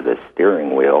on to the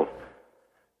steering wheel,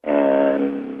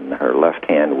 and her left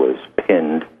hand was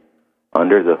pinned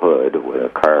under the hood where the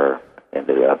car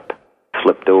ended up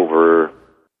flipped over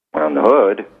on the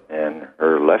hood, and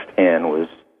her left hand was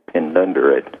pinned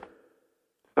under it.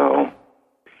 So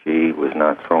she was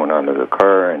not thrown under the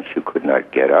car, and she could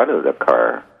not get out of the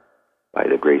car by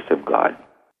the grace of God.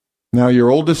 Now, your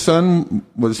oldest son,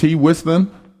 was he with them?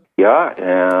 Yeah,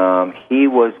 he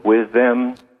was with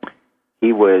them.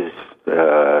 He was,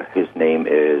 his name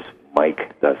is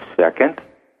Mike the Second.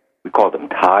 We called him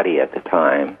Toddy at the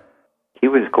time. He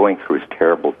was going through his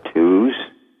terrible twos.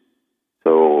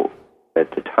 So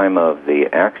at the time of the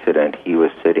accident, he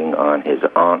was sitting on his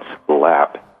aunt's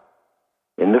lap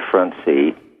in the front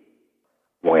seat.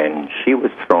 When she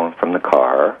was thrown from the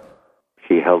car,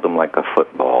 she held him like a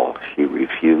football. She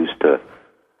refused to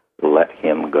let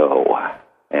him go.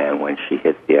 And when she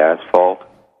hit the asphalt,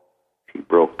 she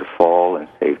broke the fall and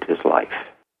saved his life.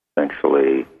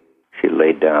 Essentially, she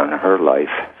laid down her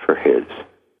life for his.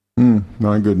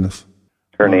 My goodness.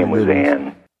 Her name was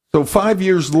Anne. So 5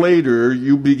 years later,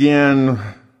 you began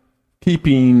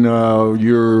keeping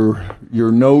your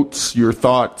notes, your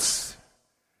thoughts,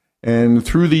 and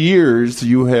through the years,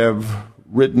 you have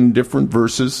written different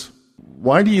verses.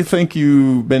 Why do you think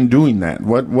you've been doing that?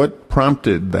 What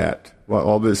prompted that?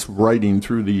 All this writing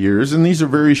through the years, and these are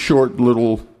very short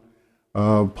little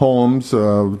poems.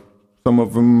 Some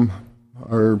of them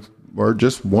are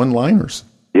just one-liners.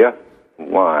 Yeah.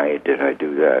 Why did I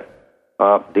do that?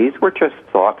 These were just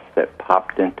thoughts that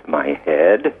popped into my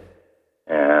head,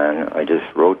 and I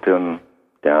just wrote them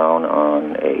down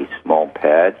on a small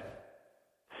pad,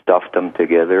 stuffed them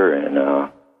together in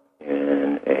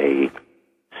a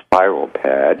spiral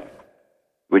pad,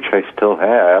 which I still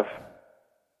have,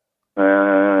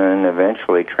 and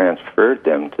eventually transferred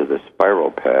them to the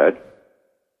spiral pad.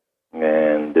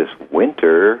 And this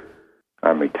winter,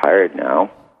 I'm retired now,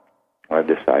 I've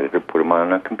decided to put them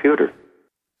on a computer.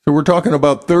 So we're talking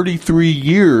about 33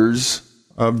 years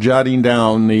of jotting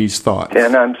down these thoughts.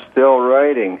 And I'm still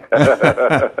writing.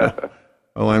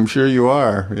 Well, I'm sure you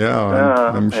are.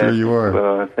 Yeah, I'm sure you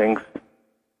are.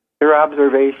 They're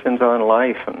observations on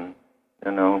life, and,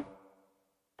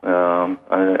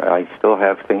 I still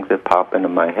have things that pop into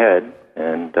my head,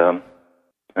 and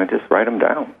I just write them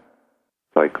down.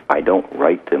 It's like I don't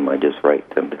write them, I just write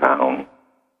them down.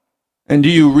 And do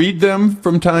you read them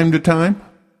from time to time?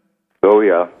 Oh,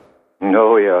 yeah.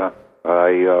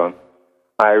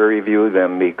 I review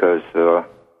them because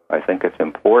I think it's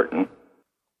important.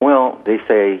 Well, they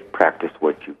say practice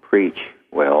what you preach.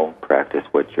 Well, practice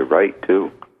what you write,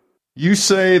 too. You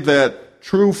say that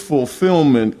true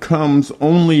fulfillment comes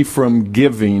only from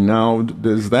giving. Now,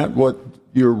 is that what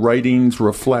your writings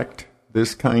reflect,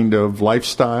 this kind of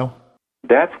lifestyle?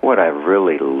 That's what I've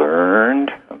really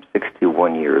learned. I'm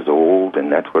 61 years old,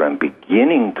 and that's what I'm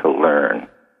beginning to learn,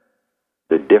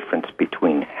 the difference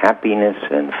between happiness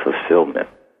and fulfillment.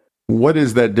 What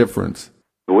is that difference?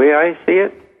 The way I see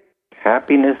it,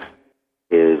 happiness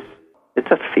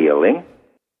it's a feeling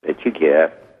that you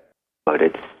get, but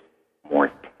it's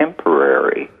more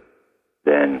temporary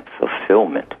than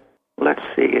fulfillment. Let's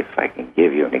see if I can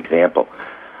give you an example.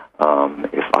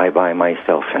 If I buy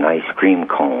myself an ice cream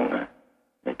cone,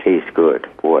 it tastes good,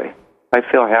 boy, I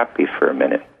feel happy for a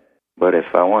minute. But if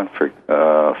I want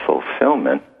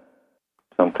fulfillment,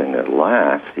 something that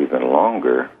lasts even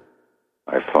longer,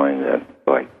 I find that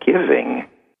by giving,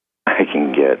 I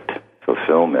can get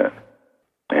fulfillment.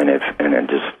 and it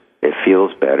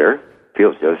feels better,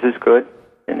 feels just as good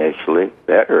initially,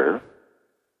 better,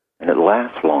 and it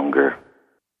lasts longer.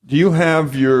 Do you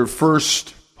have your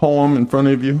first poem in front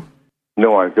of you?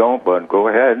 No, I don't, but go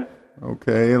ahead.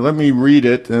 Okay, let me read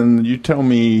it, and you tell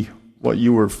me what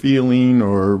you were feeling,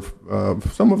 or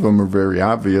some of them are very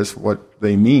obvious what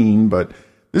they mean, but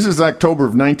this is October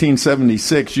of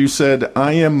 1976. You said,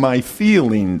 "I am my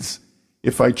feelings.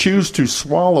 If I choose to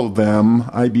swallow them,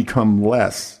 I become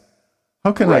less.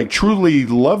 How can I truly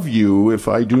love you if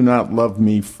I do not love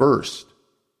me first?"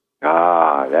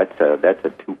 That's a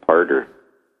two-parter.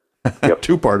 Yep.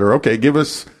 Two-parter. Okay, give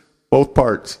us both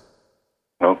parts.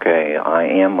 Okay, I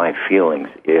am my feelings.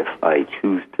 If I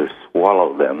choose to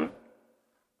swallow them,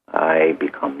 I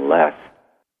become less.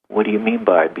 What do you mean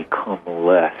by become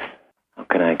less? How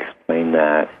can I explain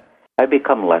that? I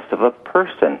become less of a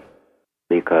person,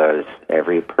 because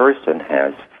every person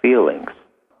has feelings.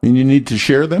 And you need to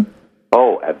share them?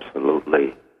 Oh,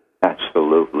 absolutely.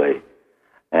 Absolutely.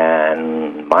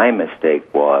 And my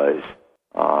mistake was,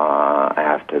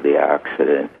 after the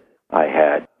accident, I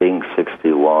had, being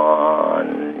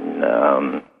 61,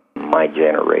 my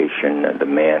generation, the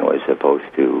man was supposed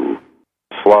to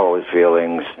swallow his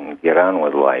feelings and get on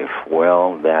with life.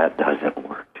 Well, that doesn't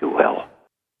work too well.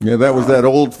 Yeah, that was that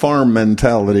old farm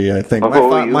mentality, I think.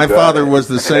 My father was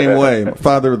the same way. My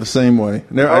father the same way.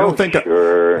 I don't think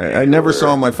I never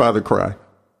saw my father cry.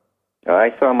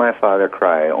 I saw my father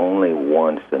cry only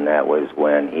once, and that was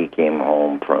when he came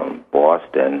home from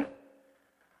Boston,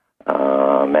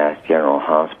 Mass General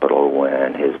Hospital,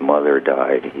 when his mother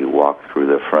died. He walked through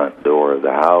the front door of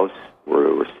the house where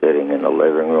we were sitting in the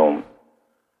living room,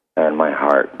 and my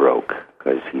heart broke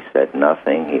because he said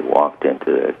nothing. He walked into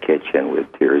the kitchen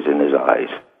with tears in his eyes.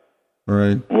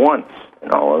 Right. Once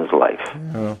in all his life.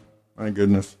 Oh, my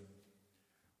goodness.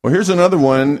 Well, here's another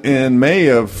one. In May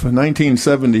of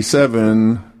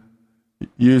 1977,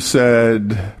 you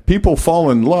said, "People fall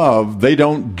in love, they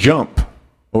don't jump,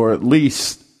 or at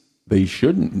least they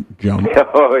shouldn't jump."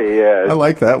 Oh, yes. I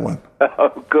like that one.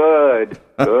 Oh, good.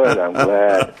 Good, I'm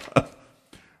glad.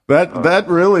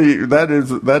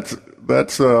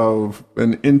 That's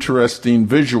an interesting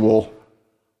visual.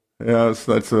 Yes,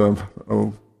 and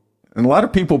a lot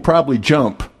of people probably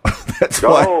jump. That's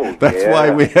why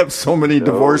we have so many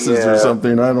divorces or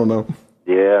something. I don't know.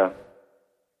 Yeah.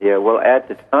 Yeah, well, at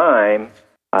the time,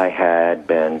 I had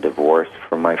been divorced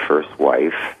from my first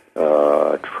wife.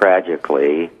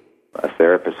 Tragically, a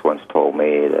therapist once told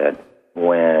me that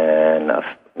when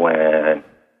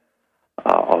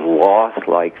a loss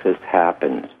like this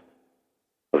happens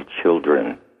of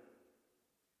children,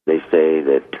 they say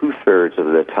that 2/3 of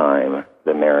the time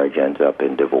the marriage ends up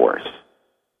in divorce.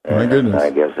 My goodness.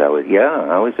 I guess I was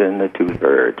in the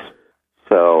 2/3.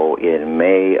 So in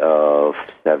May of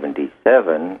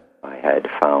 77, I had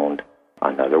found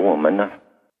another woman.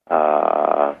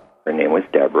 Her name was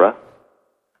Deborah.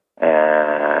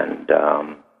 And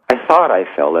I thought I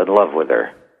fell in love with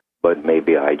her, but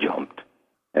maybe I jumped.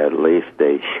 At least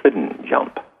they shouldn't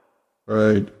jump.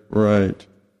 Right.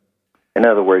 In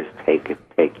other words,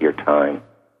 take your time.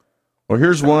 Well,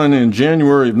 here's one in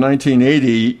January of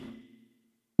 1980.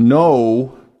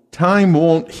 "No, time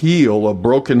won't heal a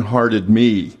broken-hearted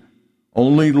me.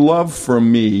 Only love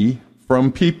from me,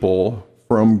 from people,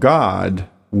 from God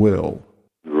will."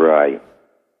 Right.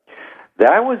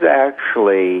 That was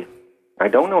actually, I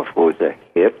don't know if it was a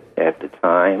hit at the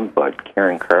time, but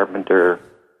Karen Carpenter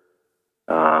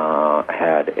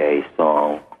had a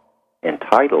song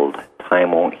entitled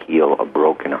 "Time Won't Heal a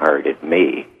Broken-Hearted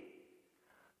Me."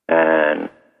 And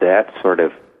that sort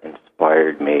of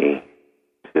inspired me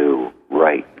to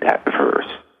write that verse.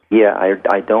 Yeah,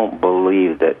 I don't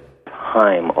believe that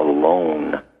time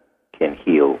alone can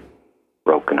heal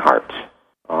broken hearts.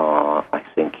 I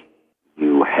think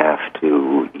you have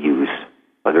to use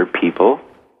other people.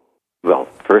 Well,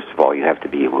 first of all, you have to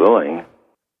be willing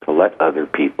to let other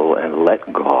people and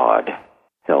let God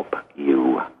help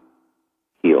you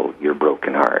heal your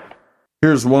broken heart.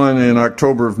 Here's one in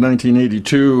October of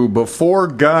 1982. "Before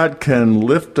God can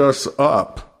lift us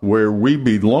up where we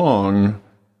belong,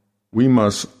 we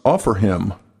must offer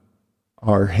him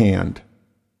our hand."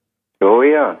 Oh,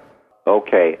 yeah.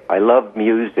 Okay, I love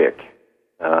music.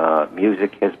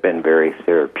 Music has been very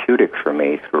therapeutic for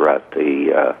me throughout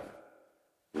the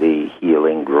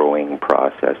healing, growing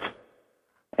process.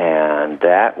 And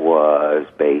that was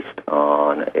based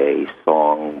on a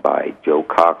song by Joe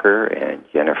Cocker and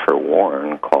Jennifer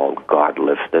Warren called "God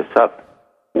Lift Us Up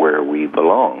Where We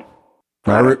Belong."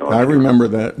 I remember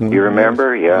that. You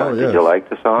remember? Yes. Yeah. Oh, yes. Did you like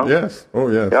the song? Yes. Oh,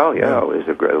 yes. Oh, yeah.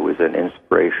 It was an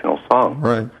inspirational song.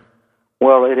 Right.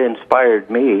 Well, it inspired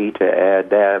me to add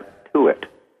that to it.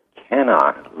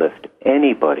 Cannot lift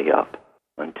anybody up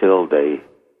until they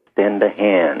extend a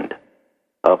hand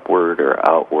upward or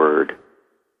outward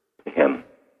to him.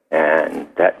 And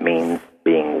that means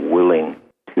being willing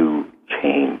to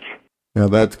change. Now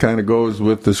that kind of goes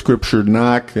with the scripture,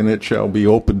 knock and it shall be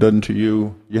opened unto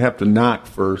you. You have to knock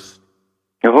first.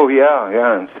 Oh,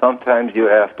 yeah, and sometimes you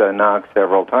have to knock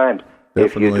several times.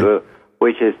 Definitely. If you do,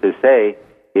 which is to say,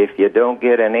 if you don't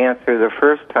get an answer the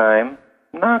first time,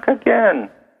 knock again.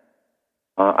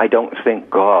 I don't think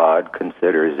God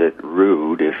considers it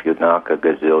rude if you knock a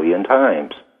gazillion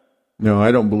times. No,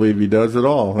 I don't believe he does at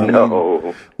all. I No.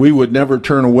 mean, we would never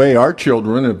turn away our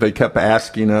children if they kept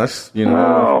asking us, you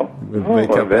know, if they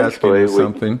kept asking us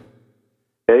something.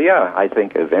 Yeah, I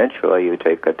think eventually you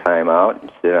take a time out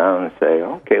and sit down and say,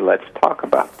 okay, let's talk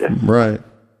about this. Right.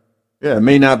 Yeah, it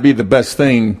may not be the best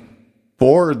thing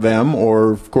for them,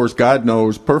 or, of course, God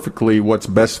knows perfectly what's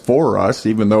best for us,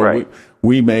 even though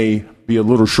we may be a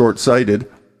little short-sighted.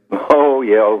 Oh,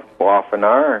 yeah, often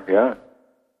are, yeah.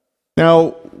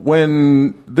 Now,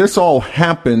 when this all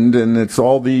happened, and it's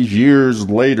all these years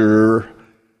later,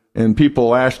 and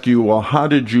people ask you, well, how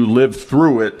did you live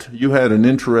through it? You had an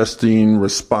interesting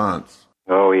response.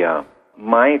 Oh, yeah.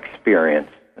 My experience,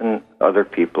 and other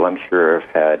people I'm sure have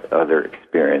had other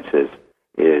experiences,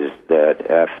 is that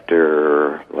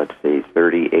after, let's say,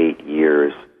 38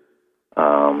 years,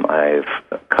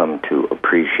 I've come to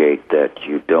appreciate that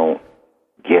you don't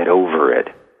get over it.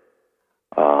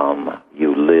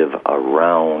 You live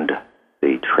around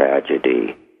the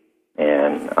tragedy.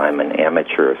 And I'm an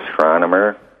amateur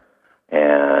astronomer,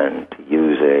 and to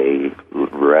use a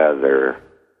rather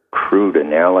crude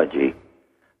analogy,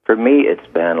 for me it's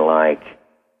been like,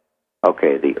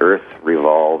 okay, the Earth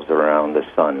revolves around the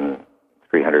sun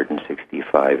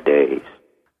 365 days.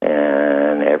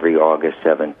 And every August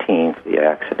 17th, the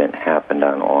accident happened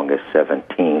on August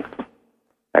 17th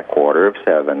at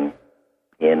 7:15.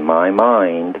 In my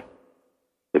mind,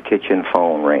 the kitchen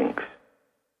phone rings.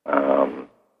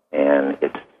 And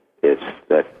it's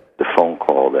that the phone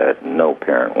call that no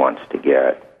parent wants to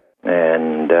get.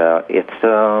 And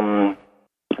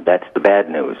that's the bad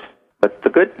news. But the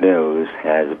good news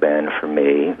has been for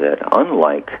me that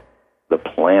unlike the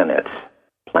planet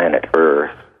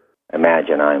Earth,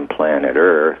 imagine I'm planet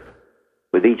Earth,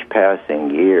 with each passing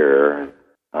year,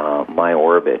 my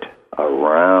orbit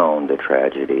around the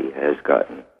tragedy has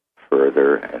gotten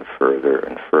further and further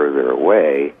and further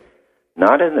away,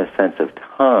 not in the sense of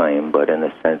time, but in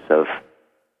the sense of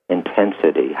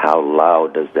intensity. How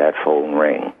loud does that phone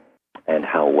ring, and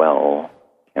how well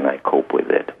can I cope with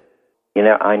it? You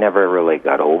know, I never really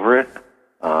got over it.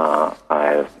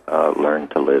 I've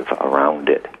learned to live around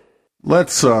it.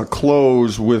 Let's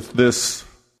close with this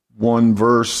one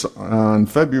verse. On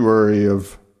February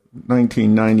of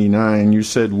 1999, you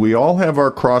said, "We all have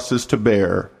our crosses to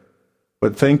bear,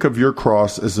 but think of your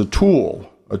cross as a tool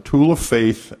of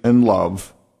faith and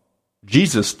love.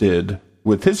 Jesus did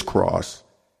with his cross,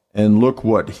 and look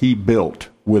what he built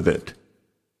with it."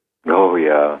 Oh,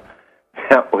 yeah.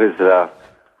 That was,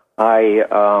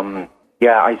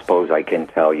 I suppose I can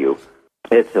tell you.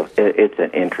 It's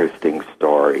an interesting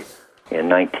story. In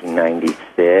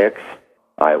 1996,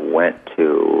 I went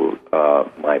to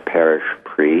my parish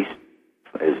priest.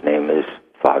 His name is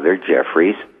Father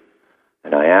Jeffries.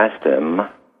 And I asked him,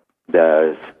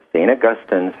 does St.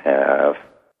 Augustine's have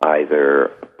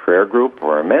either a prayer group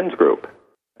or a men's group?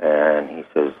 And he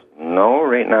says, no,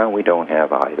 right now we don't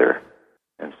have either.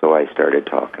 And so I started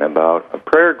talking about a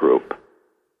prayer group,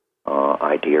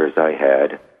 ideas I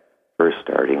had for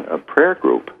starting a prayer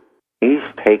group. He's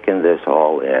taken this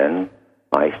all in,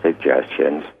 my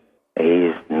suggestions.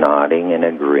 He's nodding and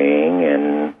agreeing,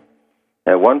 and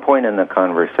at one point in the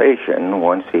conversation,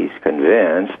 once he's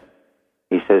convinced,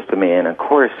 he says to me, and of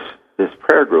course, this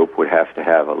prayer group would have to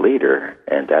have a leader,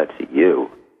 and that's you.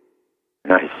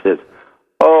 And I said,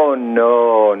 oh,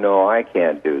 no, I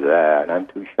can't do that. I'm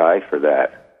too shy for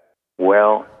that.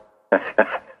 Well,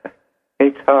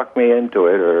 he talked me into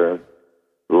it, or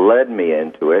led me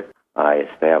into it. I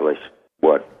established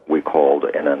what we called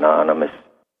an anonymous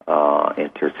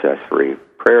intercessory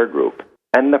prayer group.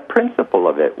 And the principle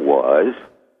of it was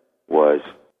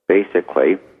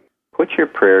basically put your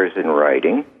prayers in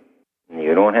writing.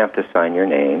 You don't have to sign your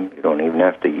name. You don't even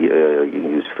have to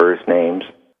use first names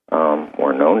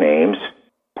or no names.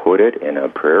 Put it in a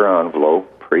prayer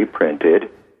envelope, pre-printed,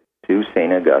 to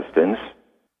St. Augustine's,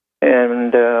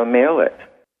 and mail it.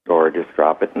 Or just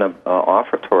drop it in an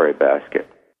offertory basket.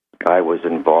 I was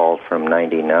involved from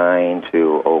 99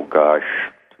 to,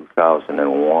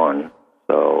 2001.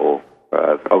 So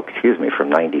from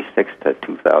 96 to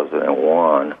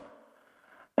 2001.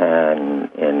 And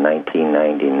in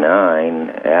 1999,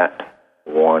 at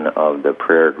one of the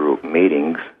prayer group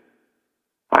meetings,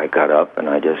 I got up and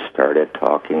I just started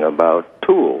talking about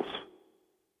tools.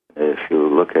 If you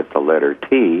look at the letter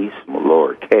T,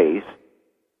 lowercase,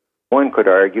 one could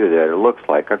argue that it looks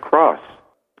like a cross.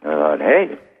 I thought,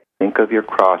 hey, think of your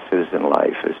crosses in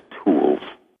life as tools.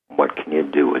 What can you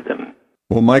do with them?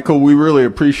 Well, Michael, we really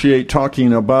appreciate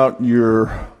talking about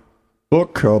your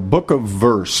book, Book of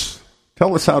Verse.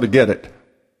 Tell us how to get it.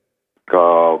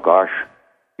 Oh, gosh.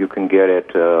 You can get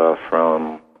it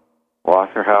from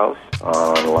Author House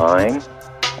online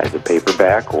as a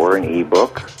paperback or an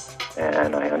ebook.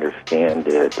 And I understand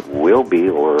it will be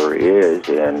or is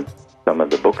in some of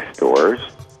the bookstores.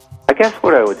 I guess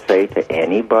what I would say to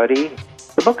anybody,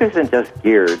 the book isn't just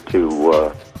geared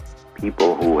to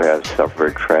people who have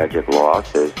suffered tragic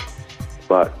losses,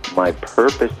 but my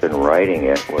purpose in writing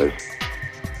it was,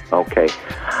 okay,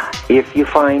 if you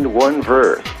find one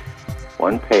verse,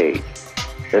 one page,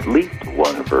 at least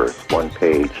one verse, one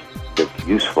page that's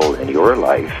useful in your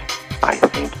life, I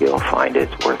think you'll find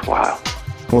it's worthwhile.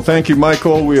 Well, thank you,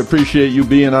 Michael. We appreciate you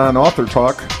being on Author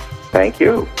Talk. Thank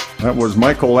you. That was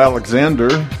Michael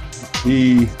Alexander.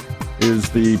 He is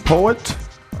the poet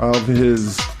of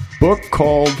his book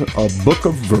called A Book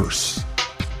of Verse.